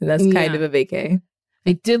California. And that's kind of a vacay.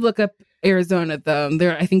 I did look up Arizona, though.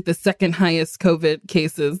 They're, I think, the second highest COVID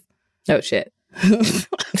cases. Oh, shit.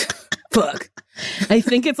 Fuck. I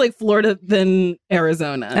think it's like Florida than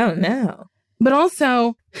Arizona. Oh, no. But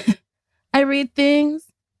also, I read things,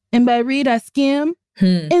 and by read, I skim,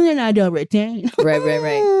 and then I don't retain. Right.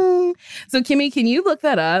 So, Kimmy, can you look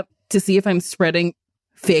that up to see if I'm spreading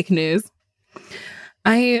fake news?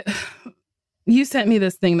 You sent me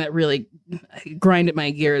this thing that really grinded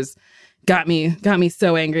my gears, got me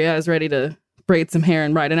so angry. I was ready to braid some hair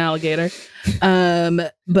and ride an alligator.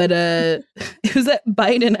 But it was that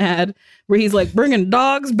Biden ad where he's like bringing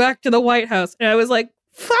dogs back to the White House, and I was like,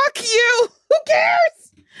 "Fuck you! Who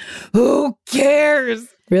cares? Who cares?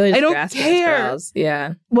 Really, just I don't grasping care." at straws.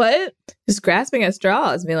 Yeah, What? just grasping at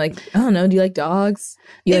straws. Being like, I don't know. Do you like dogs?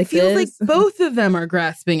 You It like feels this? like both of them are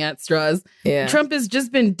grasping at straws. Yeah. Trump has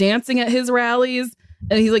just been dancing at his rallies,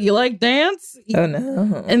 and he's like, "You like dance?" Oh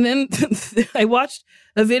no. And then I watched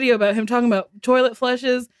a video about him talking about toilet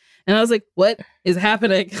flushes, and I was like, "What is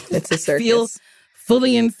happening?" It's a circus. I feel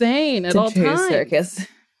fully insane at It's a all true times. circus.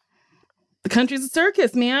 The country's a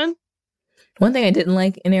circus, man. One thing I didn't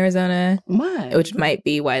like in Arizona, What? which might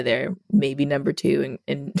be why they're maybe number 2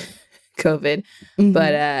 in COVID, Mhm.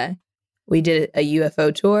 but we did a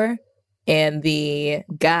UFO tour, and the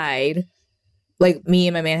guide, like me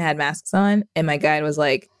and my man had masks on, and my guide was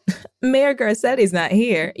like, Mayor Garcetti's not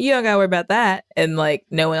here. You don't gotta worry about that. And like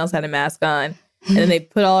no one else had a mask on. And then they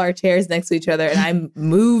put all our chairs next to each other, and I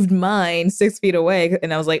moved mine 6 feet away,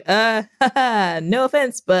 and I was like, no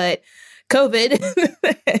offense, but COVID,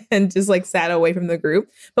 and just like sat away from the group.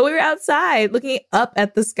 But we were outside looking up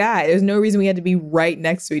at the sky. There's no reason we had to be right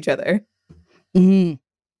next to each other. Mhm.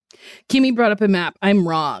 Kimmy brought up a map. I'm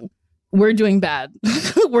wrong. We're doing bad.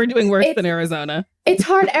 We're doing worse than Arizona. It's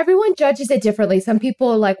hard. Everyone judges it differently. Some people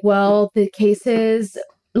are like, well, the cases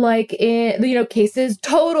like cases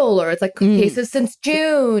total, or it's like cases since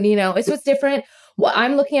June, it's what's different. What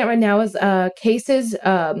I'm looking at right now is cases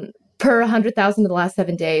per 100,000 in the last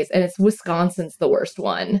 7 days, and it's Wisconsin's the worst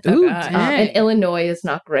one. Ooh, God. dang. And Illinois is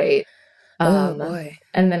not great. Oh boy.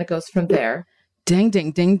 And then it goes from there. Dang,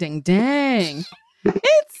 dang, dang, dang, dang.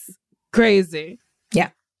 It's crazy. Yeah.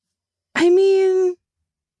 I mean,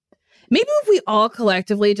 maybe if we all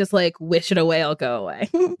collectively just like wish it away, I'll go away.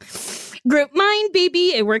 Group mind,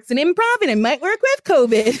 baby. It works in improv and it might work with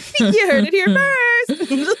COVID. You heard it here first.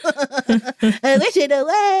 I wish it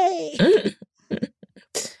away.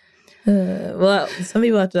 Well, some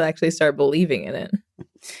people have to actually start believing in it.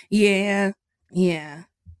 Yeah.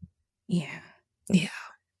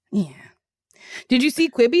 Did you see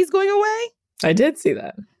Quibi's going away? I did see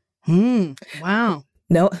that. Wow.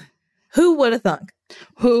 No, who would have thunk?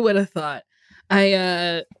 Who would have thought?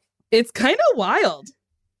 It's kind of wild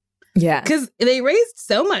Yeah, because they raised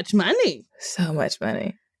so much money. so much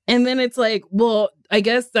money. And then it's like, well, I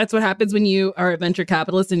guess that's what happens when you are a venture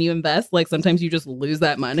capitalist and you invest. Like sometimes you just lose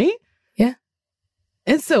that money. Yeah.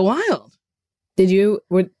 It's so wild. Did you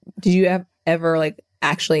ever like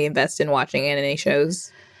actually invest in watching any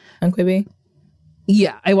shows on Quibi?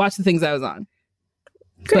 Yeah. I watched the things I was on.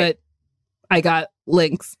 Great. But I got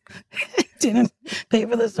links. didn't pay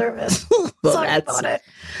for the service. Well, Sorry about it.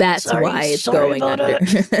 that's Sorry, why it's sorry going about under.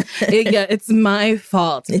 Yeah, it's my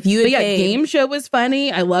fault. If you had But yeah, paid- Game Show was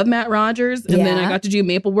funny. I love Matt Rogers. And then I Yeah. got to do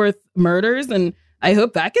Mapleworth Murders. And I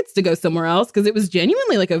hope that gets to go somewhere else because it was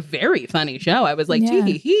genuinely like a very funny show. I was like, Yeah.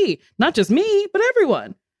 tee hee hee. Not just me, but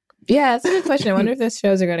everyone. Yeah, that's a good question. I wonder if those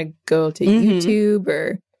shows are going to go to Mhm. YouTube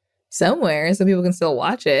or somewhere so people can still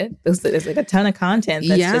watch it. There's like a ton of content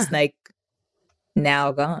that's Yeah. just like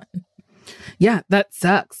now gone. Yeah, that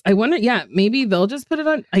sucks. I wonder, yeah, maybe they'll just put it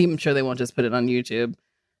on. I'm sure they won't just put it on YouTube.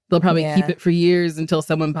 They'll probably Yeah. keep it for years until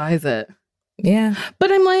someone buys it. Yeah.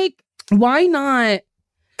 But I'm like, why not?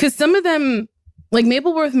 Because some of them, like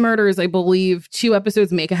Mapleworth Murders, I believe 2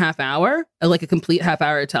 episodes make a half hour, like a complete half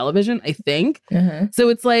hour of television, I think. Uh-huh. So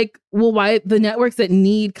it's like, well, why the networks that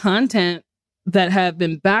need content that have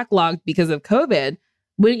been backlogged because of COVID,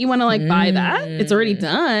 wouldn't you want to like buy that? It's already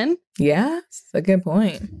done. Yeah, it's a good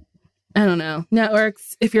point. I don't know.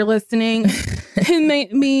 Networks, if you're listening, it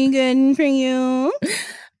might be good for you.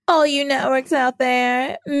 All you networks out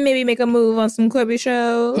there, maybe make a move on some Quibi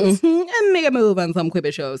shows. And make a move on some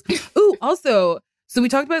Quibi shows. Ooh, also, so we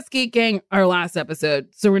talked about Skate Gang our last episode.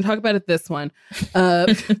 So we're going to talk about it this one.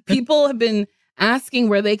 People have been asking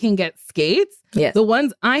where they can get skates. Yes. The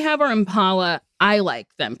ones I have are Impala. I like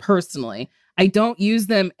them personally. I don't use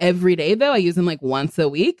them every day, though. I use them like once a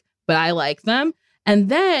week, but I like them. And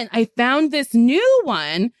then I found this new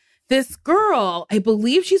one. This girl, I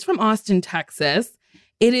believe she's from Austin, Texas.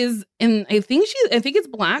 It is, and I think it's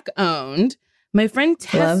Black owned. My friend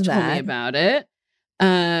Tess Love told me that. about it.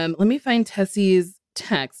 Let me find Tessie's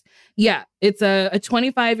text. Yeah, it's a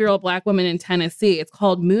 25-year-old Black woman in Tennessee. It's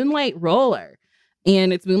called Moonlight Roller.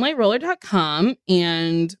 And it's moonlightroller.com.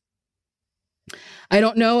 And I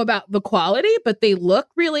don't know about the quality, but they look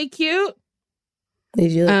really cute. They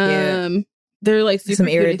do look cute. They're like super Some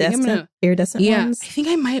cute. I think I'm gonna- iridescent yeah, ones. I think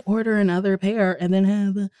I might order another pair and then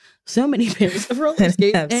have so many pairs of roller And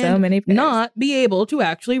skates have so and many pairs. not be able to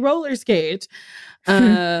actually roller skate.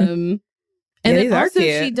 And Yeah, then these are also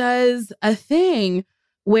cute. she does a thing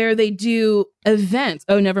where they do events.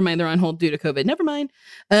 Oh, never mind. They're on hold due to COVID. Never mind.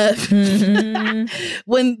 Mhm.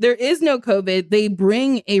 When there is no COVID, they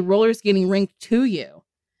bring a roller skating rink to you.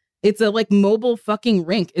 It's a like mobile fucking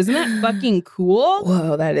rink. Isn't that fucking cool?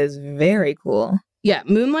 Whoa, that is very cool. Yeah,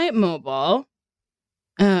 Moonlight Mobile.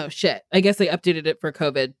 Oh shit. I guess they updated it for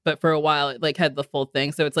COVID, but for a while it like had the full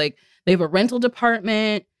thing. So it's like they have a rental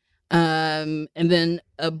department, and then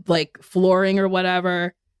a like flooring or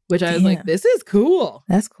whatever, which I was like, Damn. this is cool.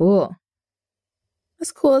 That's cool.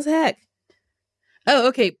 That's cool as heck. Oh,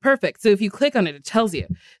 okay, perfect. So if you click on it, it tells you.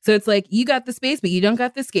 So it's like, you got the space, but you don't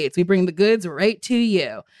got the skates. We bring the goods right to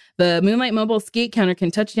you. The Moonlight Mobile skate counter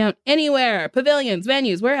can touch down anywhere. Pavilions,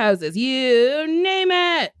 venues, warehouses, you name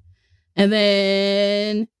it. And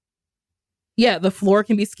then, yeah, the floor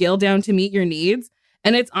can be scaled down to meet your needs.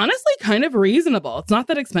 And it's honestly kind of reasonable. It's not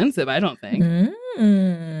that expensive, I don't think.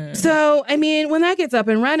 Mm. So, I mean, when that gets up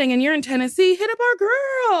and running and you're in Tennessee, hit up our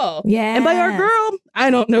girl. Yeah. And by our girl,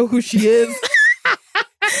 I don't know who she is.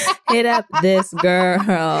 Hit up this girl. Hit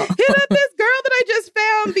up this girl that I just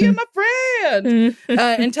found via my friend.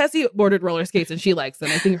 And Tessie ordered roller skates and she likes them.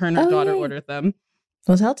 I think her and her Oh, daughter yay. ordered them.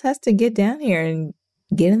 Well, tell Tess to get down here and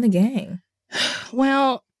get in the gang.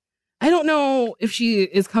 Well, I don't know if she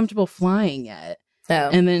is comfortable flying yet. Oh,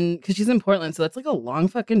 And then, because she's in Portland, so that's like a long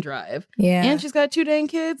fucking drive. yeah. And she's got 2 dang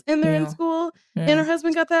kids and they're in Yeah. school. Yeah. And her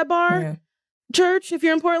husband got that bar. Yeah. Church, if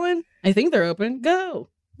you're in Portland, I think they're open. Go.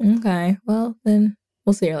 Okay. Well, then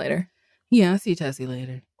we'll see her later. Yeah, I'll see Tessie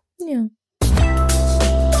later. Yeah.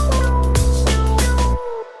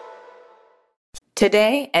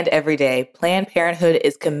 Today and every day, Planned Parenthood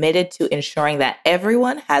is committed to ensuring that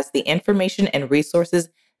everyone has the information and resources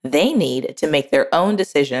they need to make their own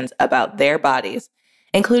decisions about their bodies,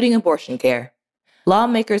 including abortion care.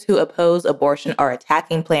 Lawmakers who oppose abortion are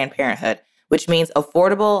attacking Planned Parenthood, which means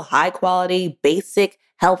affordable, high-quality, basic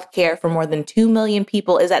health care for more than 2 million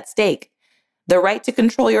people is at stake. The right to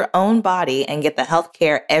control your own body and get the health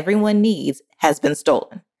care everyone needs has been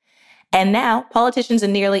stolen. And now, politicians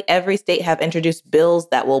in nearly every state have introduced bills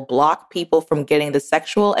that will block people from getting the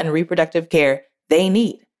sexual and reproductive care they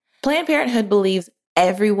need. Planned Parenthood believes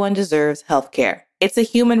everyone deserves health care. It's a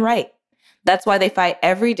human right. That's why they fight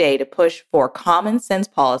every day to push for common sense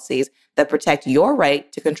policies that protect your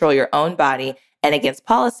right to control your own body and against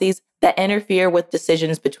policies that interfere with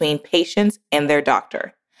decisions between patients and their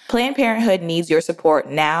doctor. Planned Parenthood needs your support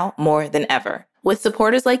now more than ever. With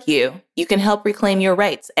supporters like you can help reclaim your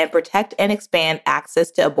rights and protect and expand access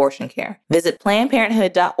to abortion care. Visit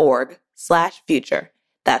PlannedParenthood.org/future.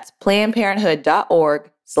 That's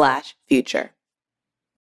PlannedParenthood.org/future. thrivemarket.com/future.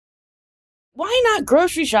 Why not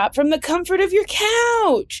grocery shop from the comfort of your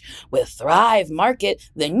couch? With Thrive Market,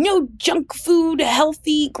 the no junk food,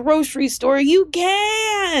 healthy grocery store, you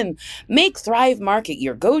can. Make Thrive Market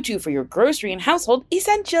your go-to for your grocery and household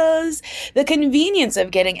essentials. The convenience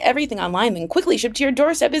of getting everything online and quickly shipped to your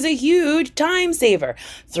doorstep is a huge time saver.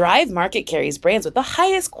 Thrive Market carries brands with the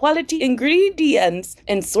highest quality ingredients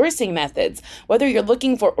and sourcing methods. Whether you're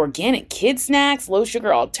looking for organic kid snacks,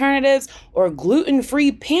 low-sugar alternatives, or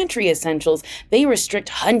gluten-free pantry essentials, they restrict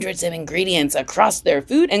hundreds of ingredients across their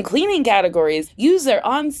food and cleaning categories. Use their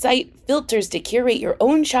on-site filters to curate your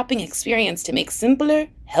own shopping experience to make simpler,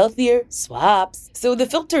 healthier swaps. So the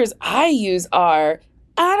filters I use are,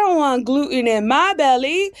 I don't want gluten in my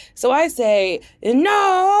belly, so I say,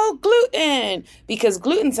 no gluten, because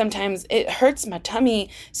gluten sometimes it hurts my tummy.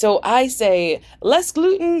 So I say, less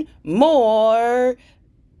gluten, more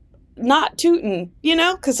not tootin',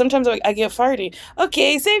 because sometimes I get farty.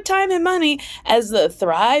 Okay, save time and money as the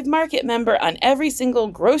Thrive Market member on every single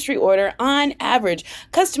grocery order. On average,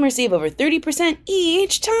 customers save over 30%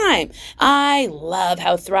 each time. I love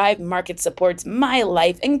how Thrive Market supports my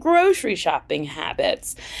life and grocery shopping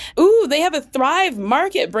habits. Ooh, they have a Thrive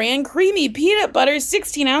Market brand creamy peanut butter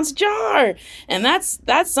 16-ounce jar, and that's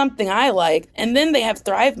something I like. And then they have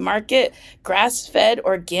Thrive Market grass-fed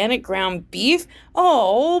organic ground beef.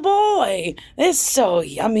 Oh boy, it's so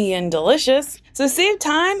yummy and delicious. So save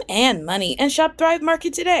time and money and shop Thrive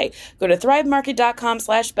Market today. Go to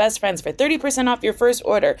thrivemarket.com/bestfriends for 30% off your first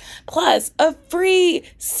order, plus a free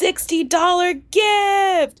 $60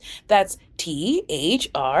 gift. That's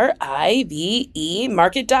THRIVE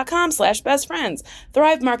market.com/bestfriends.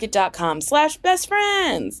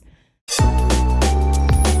 thrivemarket.com/bestfriends.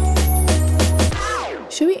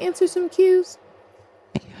 Should we answer some cues?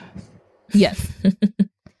 Yes.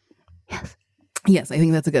 Yes, I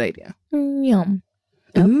think that's a good idea. Yum.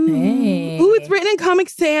 Okay. Ooh, it's written in Comic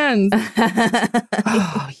Sans.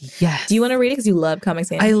 Oh, yes. Do you want to read it because you love Comic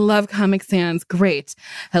Sans? I love Comic Sans. Great.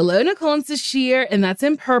 Hello, Nicole and Sashir, and that's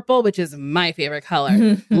in purple, which is my favorite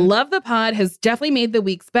color. Love the pod. Has definitely made the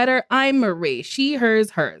weeks better. I'm Marie. She,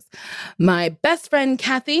 hers, hers. My best friend,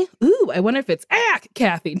 Kathy. Ooh, I wonder if it's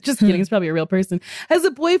Kathy. Just kidding. It's probably a real person. Has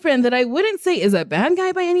a boyfriend that I wouldn't say is a bad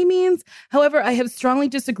guy by any means. However, I have strongly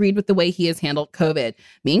disagreed with the way he has handled COVID.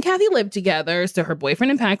 Me and Kathy live together, so her boyfriend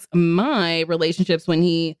impacts my relationships when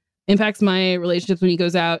he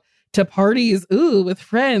goes out to parties, with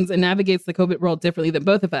friends, and navigates the COVID world differently than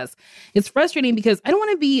both of us. It's frustrating because I don't want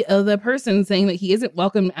to be the person saying that he isn't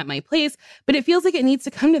welcome at my place, but it feels like it needs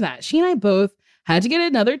to come to that. She and I both had to get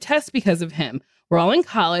another test because of him. We're all in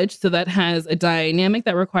college, so that has a dynamic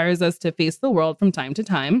that requires us to face the world from time to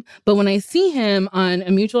time. But when I see him on a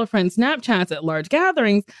mutual friend's Snapchats at large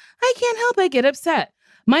gatherings, I can't help but get upset.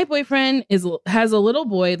 My boyfriend has a little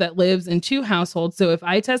boy that lives in 2 households, so if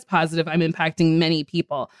I test positive, I'm impacting many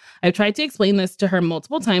people. I've tried to explain this to her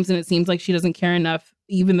multiple times, and it seems like she doesn't care enough,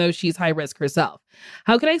 even though she's high risk herself.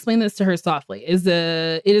 How can I explain this to her softly? It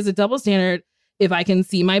is a double standard if I can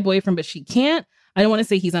see my boyfriend, but she can't. I don't want to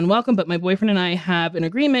say he's unwelcome, but my boyfriend and I have an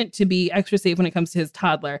agreement to be extra safe when it comes to his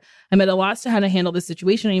toddler. I'm at a loss to how to handle this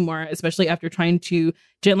situation anymore, especially after trying to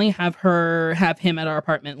gently have him at our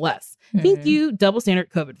apartment less. Thank you, double standard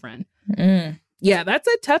COVID friend. Yeah, that's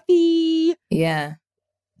a toughie. Yeah.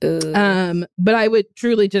 But I would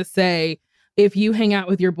truly just say, if you hang out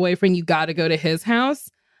with your boyfriend, you got to go to his house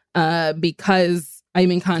because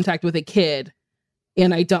I'm in contact with a kid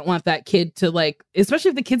and I don't want that kid to especially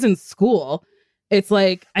if the kid's in school. It's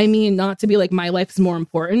not to be my life's more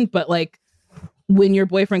important, but when your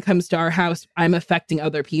boyfriend comes to our house, I'm affecting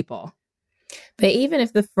other people. But even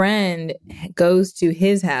if the friend goes to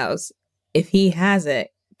his house, if he has it,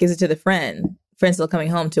 gives it to the friend's still coming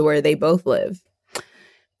home to where they both live.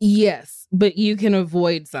 Yes, but you can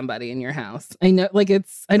avoid somebody in your house. I know, I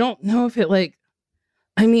don't know if it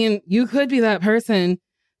you could be that person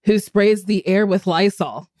who sprays the air with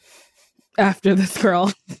Lysol after this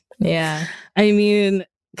girl. Yeah.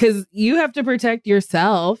 Because you have to protect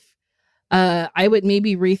yourself. I would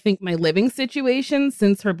maybe rethink my living situation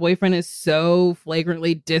since her boyfriend is so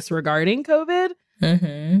flagrantly disregarding COVID.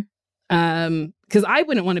 Because I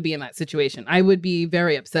wouldn't want to be in that situation. I would be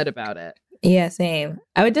very upset about it. Yeah, same.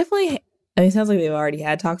 I would definitely, it sounds like they've already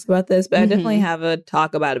had talks about this, but I definitely have a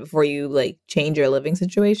talk about it before you change your living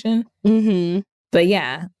situation. But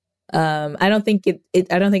yeah, I don't think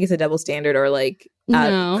I don't think it's a double standard or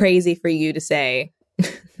crazy for you to say,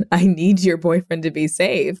 I need your boyfriend to be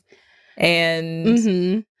safe. And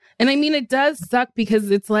and it does suck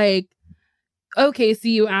because it's okay, so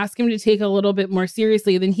you ask him to take a little bit more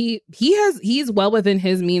seriously, then he's well within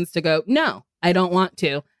his means to go, no, I don't want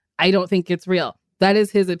to. I don't think it's real. That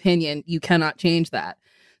is his opinion. You cannot change that.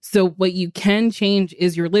 So what you can change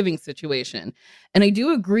is your living situation. And I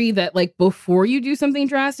do agree that like before you do something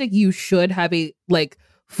drastic, you should have a like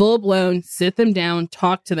full blown sit them down,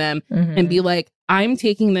 talk to them and be like, I'm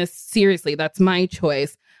taking this seriously. That's my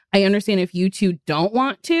choice. I understand if you two don't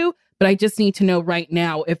want to, but I just need to know right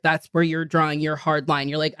now if that's where you're drawing your hard line.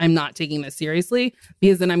 You're like, I'm not taking this seriously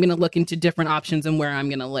because then I'm going to look into different options and where I'm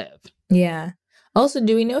going to live. Yeah. Also,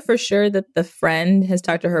 do we know for sure that the friend has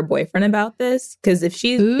talked to her boyfriend about this? Because if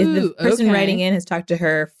the person writing in has talked to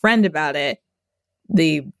her friend about it,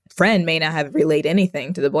 the friend may not have relayed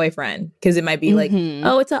anything to the boyfriend. Because it might be like,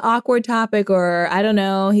 oh, it's an awkward topic, or I don't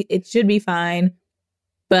know, it should be fine.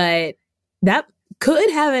 But that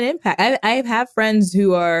could have an impact. I have friends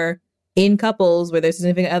who are in couples where their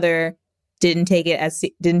significant other didn't take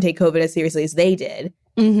COVID as seriously as they did.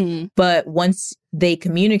 But once they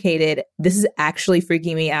communicated, this is actually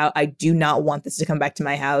freaking me out. I do not want this to come back to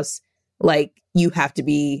my house. Like, you have to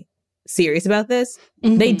be serious about this.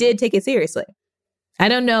 They did take it seriously. I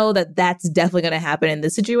don't know that that's definitely going to happen in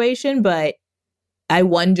this situation, but I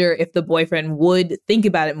wonder if the boyfriend would think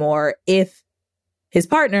about it more if his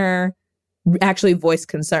partner actually voiced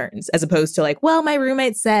concerns, as opposed to like, well, my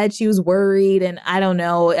roommate said she was worried and I don't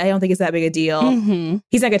know. I don't think it's that big a deal.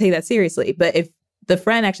 He's not going to take that seriously. But if the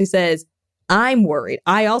friend actually says, I'm worried,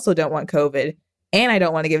 I also don't want COVID and I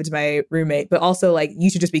don't want to give it to my roommate, but also like, you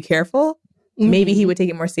should just be careful. Maybe he would take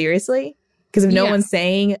it more seriously. Because if no one's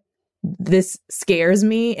saying this scares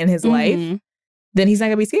me in his life, then he's not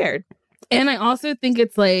going to be scared. And I also think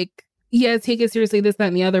it's like, yeah, take it seriously, this, that,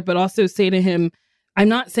 and the other, but also say to him, I'm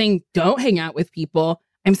not saying don't hang out with people.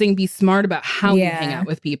 I'm saying be smart about how you hang out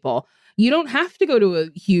with people. You don't have to go to a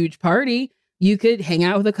huge party. You could hang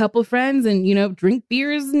out with a couple of friends and, you know, drink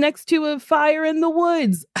beers next to a fire in the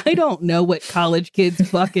woods. I don't know what college kids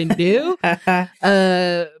fucking do.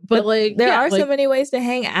 But like, there are so many ways to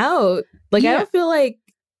hang out. Like, I don't feel like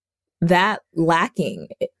that lacking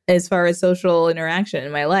as far as social interaction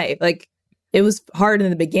in my life. Like, it was hard in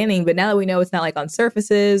the beginning, but now that we know it's not like on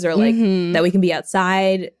surfaces or like that we can be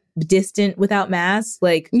outside distant without masks,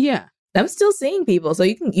 like, I'm still seeing people. So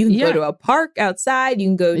you can go to a park outside. You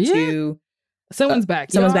can go to someone's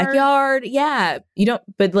backyard. Yeah. You don't,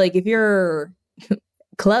 but like if you're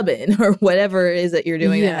clubbing or whatever it is that you're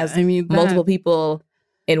doing that has multiple people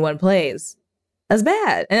in one place, that's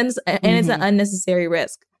bad. And it's an unnecessary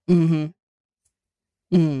risk.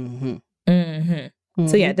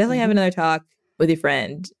 So yeah, definitely have another talk with your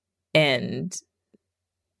friend and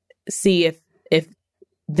see if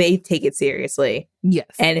they take it seriously. Yes.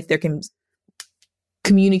 And if they're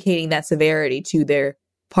communicating that severity to their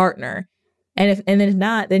partner. And if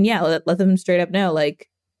not, then let them straight up know, like,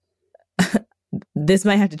 this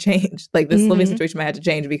might have to change. Like, this living situation might have to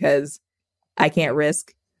change because I can't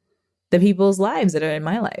risk the people's lives that are in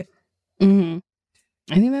my life. I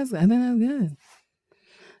think that's good.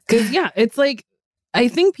 Because it's like, I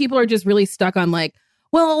think people are just really stuck on like,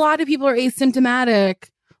 well, a lot of people are asymptomatic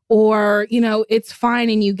or, you know, it's fine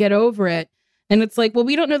and you get over it. And it's like, well,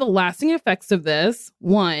 we don't know the lasting effects of this.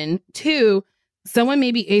 1, 2, someone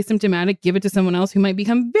may be asymptomatic, give it to someone else who might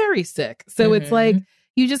become very sick. So it's like,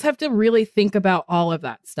 you just have to really think about all of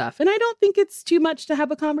that stuff. And I don't think it's too much to have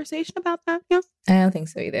a conversation about that. Yeah. I don't think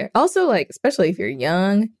so either. Also, like, especially if you're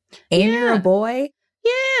young and you're a boy.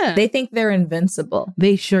 Yeah. They think they're invincible.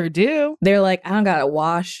 They sure do. They're like, I don't gotta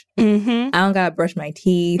wash. I don't gotta brush my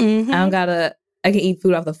teeth. I can eat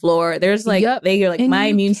food off the floor. There's like, they're like, my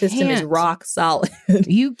immune system is rock solid.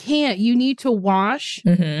 You can't. You need to wash.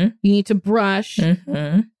 You need to brush.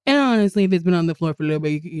 And honestly, if it's been on the floor for a little bit,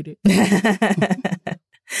 you can eat it.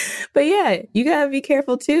 But yeah, you gotta be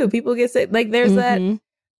careful too. People get sick. Like there's that.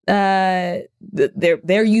 There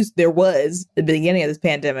was at the beginning of this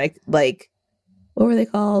pandemic, like, what were they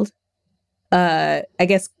called? I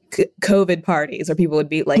guess COVID parties, where people would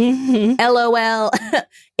be like, LOL,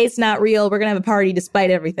 it's not real. We're gonna have a party despite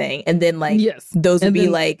everything. And then like, those would be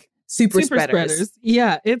like super spreaders.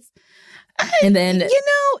 Yeah, and then you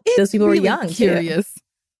know, it's those people really were young. Curious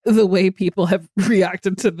the way people have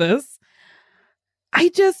reacted to this.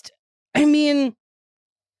 I mean,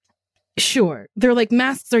 sure, they're like,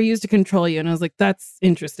 masks are used to control you, and I was like, that's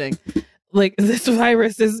interesting. Like, this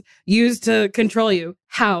virus is used to control you.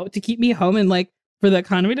 How? To keep me home and like for the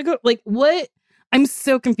economy to go? Like, what? I'm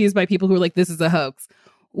so confused by people who are like, this is a hoax.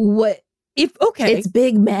 What? It's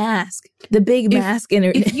big mask. The big mask.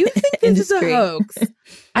 If you think this is a hoax,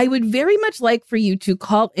 I would very much like for you to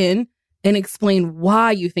call in and explain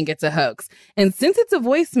why you think it's a hoax. And since it's a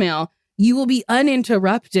voicemail, you will be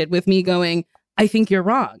uninterrupted with me going, I think you're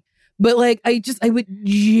wrong. But like, I would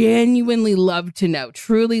genuinely love to know,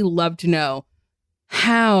 truly love to know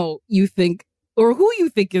how you think or who you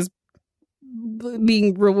think is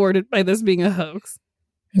being rewarded by this being a hoax.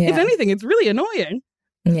 Yeah. If anything, it's really annoying.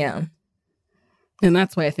 Yeah. And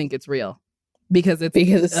that's why I think it's real. Because it's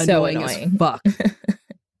so annoying annoying. as fuck.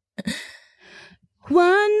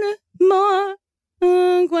 One more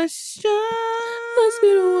question. Let's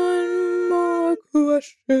get one more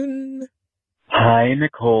question. Hi,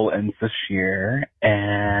 Nicole and Sashir,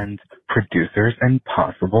 and producers and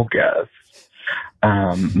possible guests.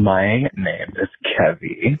 My name is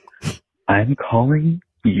Kevy. I'm calling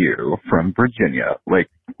you from Virginia. Like,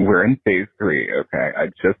 we're in phase 3, okay? I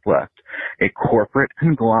just left a corporate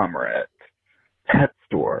conglomerate pet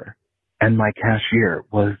store, and my cashier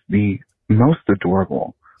was the most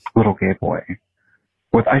adorable little gay boy.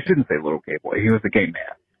 I shouldn't say little gay boy. He was a gay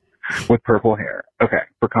man with purple hair. Okay,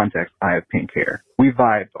 for context, I have pink hair. We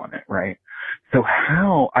vibed on it, right? So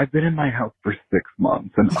I've been in my house for 6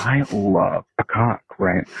 months, and I love a cock,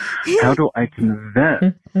 right? How do I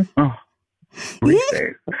convince...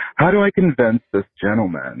 How do I convince this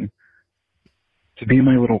gentleman to be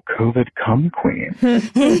my little COVID cum queen? I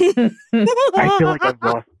feel like I've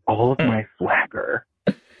lost all of my swagger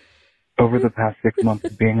over the past 6 months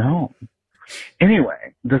of being home.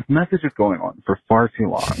 Anyway, this message is going on for far too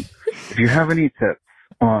long. If you have any tips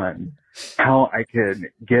on how I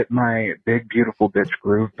could get my big, beautiful bitch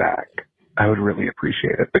groove back, I would really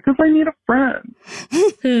appreciate it because I need a friend.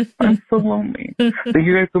 I'm so lonely. Thank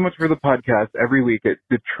you guys so much for the podcast. Every week, it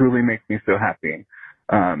truly makes me so happy.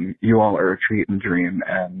 You all are a treat and dream,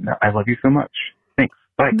 and I love you so much. Thanks.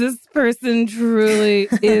 Bye. This person truly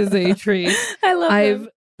is a treat. I love him.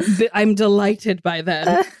 I'm delighted by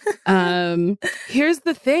them. Here's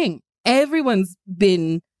the thing. Everyone's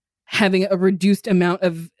been having a reduced amount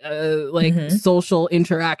of social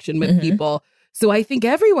interaction with people. So I think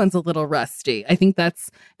everyone's a little rusty. I think that's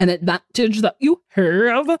an advantage that you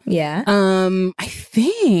have. Yeah. I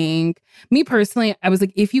think, me personally, I was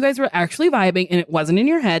like, if you guys were actually vibing and it wasn't in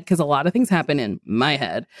your head, because a lot of things happen in my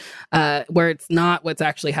head, where it's not what's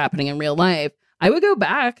actually happening in real life, I would go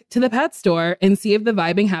back to the pet store and see if the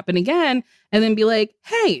vibing happened again and then be like,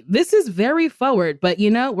 hey, this is very forward, but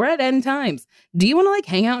we're at end times. Do you want to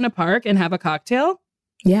hang out in a park and have a cocktail?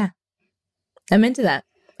 Yeah. I'm into that.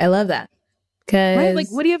 I love that. Right?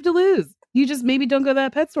 What do you have to lose? You just maybe don't go to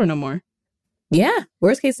that pet store no more. Yeah.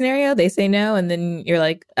 Worst case scenario, they say no, and then you're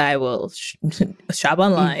like, I will shop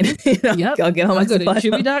online. Yep. I'll get all my go to supplies.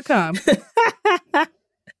 chewy.com.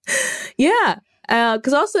 Yeah.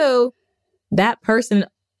 Because also, that person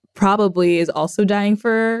probably is also dying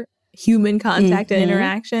for human contact and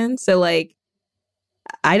interaction. So, I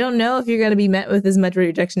don't know if you're going to be met with as much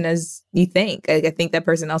rejection as you think. I think that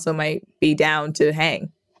person also might be down to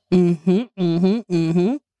hang.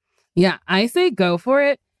 Yeah, I say go for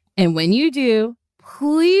it. And when you do,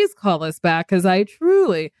 please call us back because I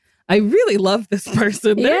really love this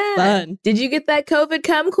person. They're fun. Did you get that COVID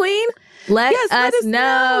cum queen? Let us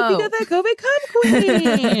know if you got that COVID cum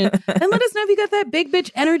queen. And let us know if you got that big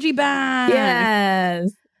bitch energy back.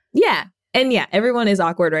 Yes. Yeah. And yeah, everyone is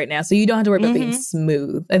awkward right now. So you don't have to worry about being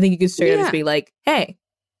smooth. I think you can straight up just be like, hey,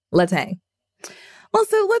 let's hang.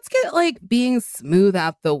 Also, let's get being smooth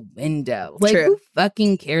out the window. True. Who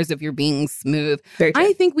fucking cares if you're being smooth? Very true.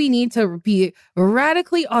 I think we need to be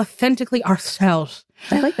radically, authentically ourselves.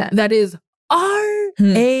 I like that. That is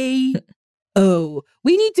R-A-O.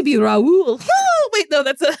 We need to be Raoul. Oh, wait, no,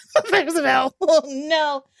 there's an L. Oh,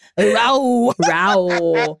 no. Raoul.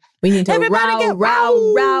 We need to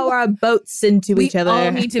row our boats into each other. We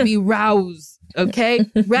all need to be roused, okay?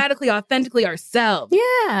 Radically, authentically ourselves.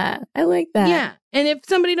 Yeah, I like that. Yeah. And if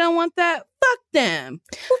somebody don't want that, fuck them.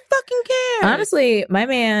 Who fucking cares? Honestly, my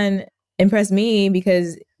man impressed me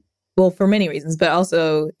because, well, for many reasons, but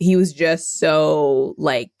also he was just so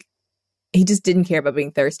he just didn't care about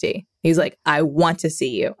being thirsty. He's like, I want to see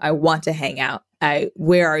you. I want to hang out.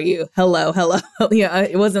 Where are you? Hello.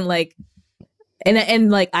 It wasn't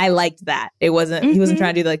and I liked that. It wasn't, he wasn't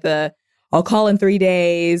trying to do I'll call in 3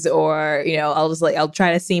 days or, I'll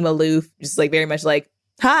try to seem aloof. Just very much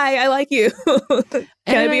hi, I like you. Can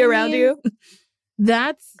I be around you?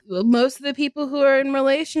 That's most of the people who are in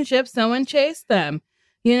relationships. Someone chased them,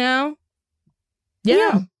 Yeah.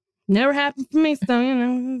 Never happened for me.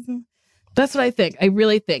 So, that's what I think. I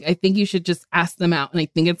really think. I think you should just ask them out. And I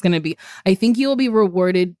think I think you will be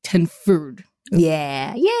rewarded tenfold.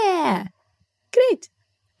 Yeah. Great.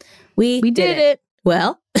 We did it.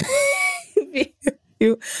 Well,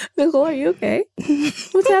 Nicole, are you okay?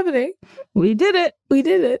 What's happening? We did it. We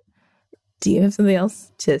did it. Do you have something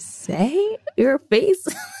else to say? Your face,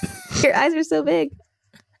 your eyes are so big.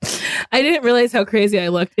 I didn't realize how crazy I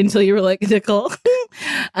looked until you were like, Nicole.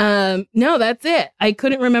 No, that's it. I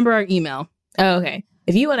couldn't remember our email. Oh, okay.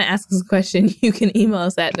 If you want to ask us a question, you can email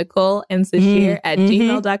us at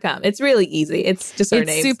NicoleandSashir@gmail.com. It's really easy. It's just our It's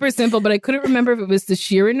names. super simple, but I couldn't remember if it was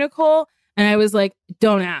Sashir and Nicole. And I was like,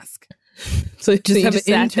 don't ask. So Just you have an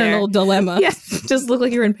sat internal there. dilemma. Yes, just look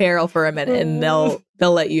like you're in peril for a minute, and they'll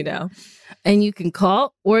let you know. And you can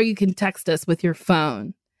call or you can text us with your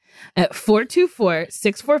phone at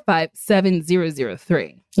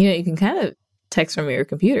 424-645-7003. You know, you can kind of text from your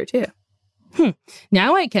computer too.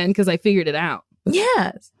 Now I can because I figured it out.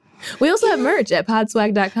 Yes. We also have merch at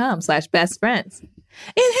podswag.com/bestfriends.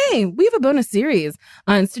 And hey, we have a bonus series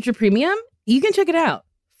on Stitcher Premium. You can check it out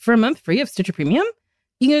for a month free of Stitcher Premium.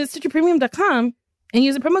 You can go to stitcherpremium.com and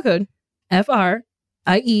use the promo code FRIENDS.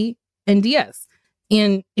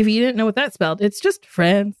 And if you didn't know what that spelled, it's just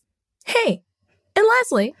friends. Hey, and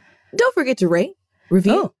lastly, don't forget to rate,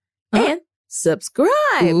 review, and subscribe.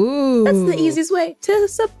 Ooh. That's the easiest way to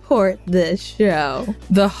support this show.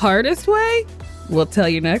 The hardest way? We'll tell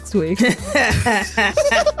you next week.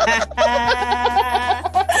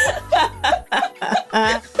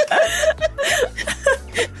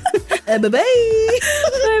 Bye-bye.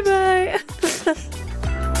 Bye-bye.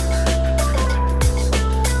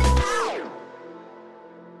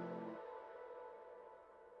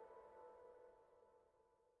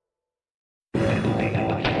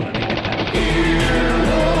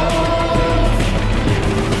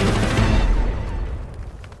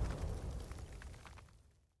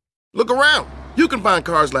 Look around. You can find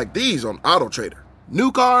cars like these on AutoTrader.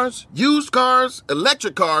 New cars, used cars,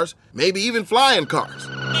 electric cars, maybe even flying cars.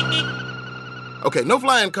 Okay, no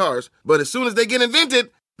flying cars, but as soon as they get invented,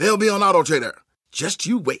 they'll be on AutoTrader. Just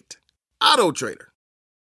you wait. AutoTrader.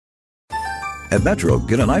 At Metro,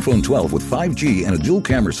 get an iPhone 12 with 5G and a dual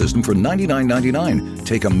camera system for $99.99.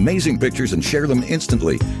 Take amazing pictures and share them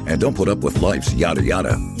instantly. And don't put up with life's yada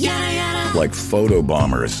yada. Yada yada. Like photo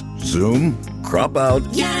bombers. Zoom, crop out,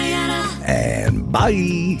 Yada yada. and bye.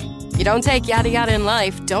 You don't take yada yada in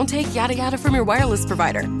life, don't take yada yada from your wireless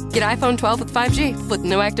provider. Get iPhone 12 with 5G with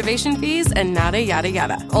no activation fees and nada yada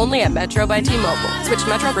yada. Only at Metro by T-Mobile. Switch to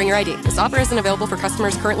Metro, bring your ID. This offer isn't available for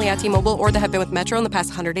customers currently at T-Mobile or that have been with Metro in the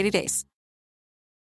past 180 days.